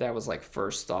did that. That was like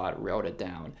first thought, wrote it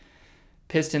down.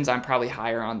 Pistons I'm probably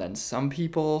higher on than some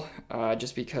people,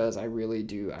 just because I really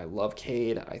do. I love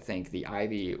Cade. I think the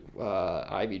Ivy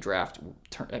draft,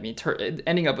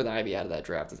 ending up with Ivy out of that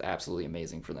draft is absolutely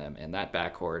amazing for them. And that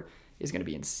backcourt is going to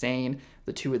be insane.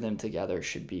 The two of them together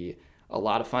should be a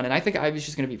lot of fun. And I think Ivy's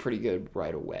just going to be pretty good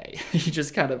right away. He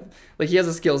just kind of, he has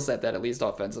a skill set that at least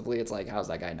offensively, it's like, how's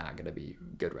that guy not going to be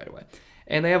good right away?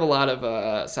 And they have a lot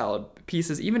of solid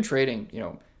pieces, even trading,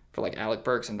 for like Alec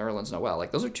Burks and Nerlens Noel.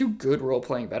 Like, those are two good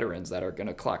role-playing veterans that are going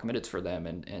to clock minutes for them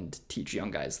and teach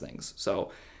young guys things.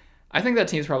 So I think that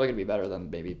team's probably going to be better than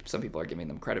maybe some people are giving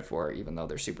them credit for, even though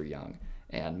they're super young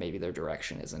and maybe their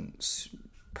direction isn't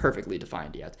perfectly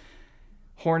defined yet.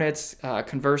 Hornets,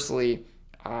 conversely,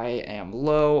 I am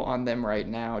low on them right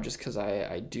now just because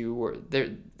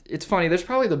it's funny, there's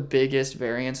probably the biggest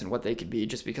variance in what they could be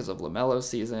just because of LaMelo's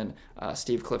season.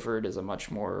 Steve Clifford is a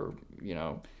much more,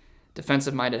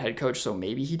 defensive-minded head coach, so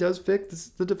maybe he does fix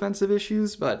the defensive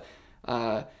issues, but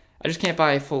I just can't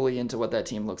buy fully into what that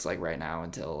team looks like right now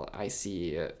until I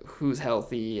see who's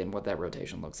healthy and what that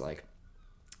rotation looks like.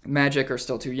 Magic are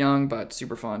still too young, but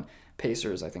super fun.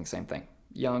 Pacers, I think same thing.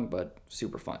 Young, but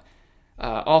super fun.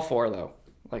 All 4, though,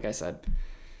 like I said,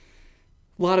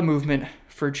 a lot of movement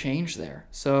for change there.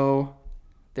 So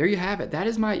there you have it. That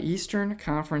is my Eastern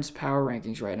Conference power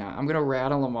rankings right now. I'm going to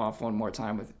rattle them off one more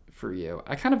time for you.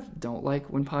 I kind of don't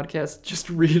like when podcasts just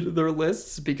read their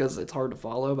lists because it's hard to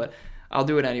follow, but I'll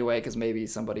do it anyway because maybe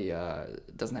somebody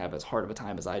doesn't have as hard of a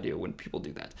time as I do when people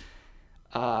do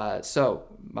that. So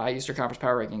my Eastern Conference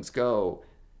power rankings go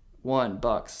 1,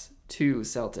 Bucks, 2,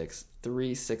 Celtics,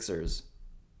 3, Sixers,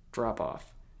 drop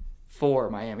off.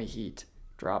 4, Miami Heat,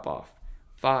 drop off.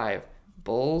 5,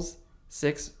 Bulls,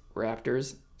 6,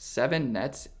 Raptors, 7,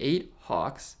 Nets, 8,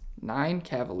 Hawks, 9,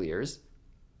 Cavaliers,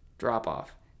 drop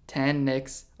off. 10,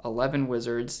 Knicks, 11,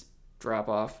 Wizards, drop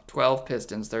off. 12,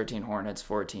 Pistons, 13, Hornets,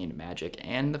 14, Magic,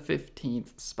 and the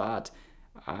 15th spot,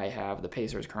 I have the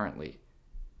Pacers currently.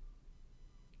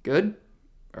 Good?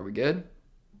 Are we good?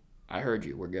 I heard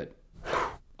you. We're good.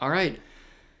 All right.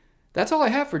 That's all I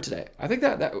have for today. I think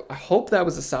that I hope that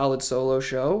was a solid solo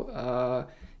show.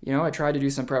 I tried to do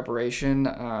some preparation.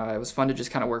 It was fun to just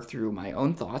kind of work through my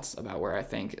own thoughts about where I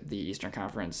think the Eastern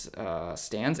Conference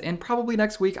stands. And probably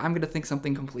next week, I'm going to think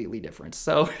something completely different.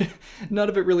 So none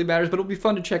of it really matters, but it'll be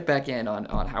fun to check back in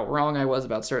on how wrong I was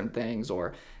about certain things,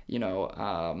 or,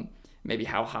 maybe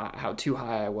how too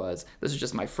high I was. This is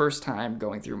just my first time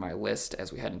going through my list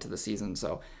as we head into the season.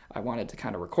 So I wanted to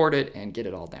kind of record it and get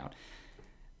it all down.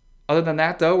 Other than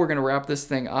that, though, we're going to wrap this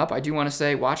thing up. I do want to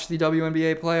say, watch the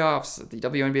WNBA playoffs. The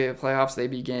WNBA playoffs, they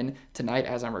begin tonight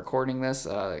as I'm recording this.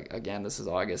 Again, this is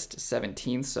August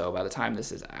 17th, so by the time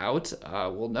this is out,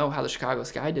 we'll know how the Chicago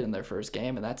Sky did in their first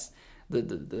game, and that's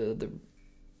the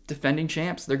defending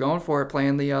champs. They're going for it,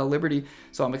 playing the Liberty.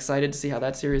 So I'm excited to see how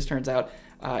that series turns out.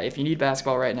 If you need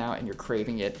basketball right now and you're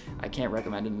craving it, I can't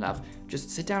recommend it enough.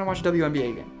 Just sit down and watch a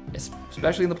WNBA game,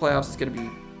 especially in the playoffs.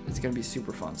 It's gonna be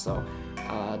super fun. So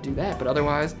do that. But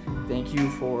otherwise, thank you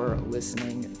for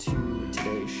listening to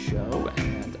today's show,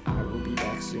 and I will be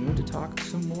back soon to talk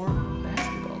some more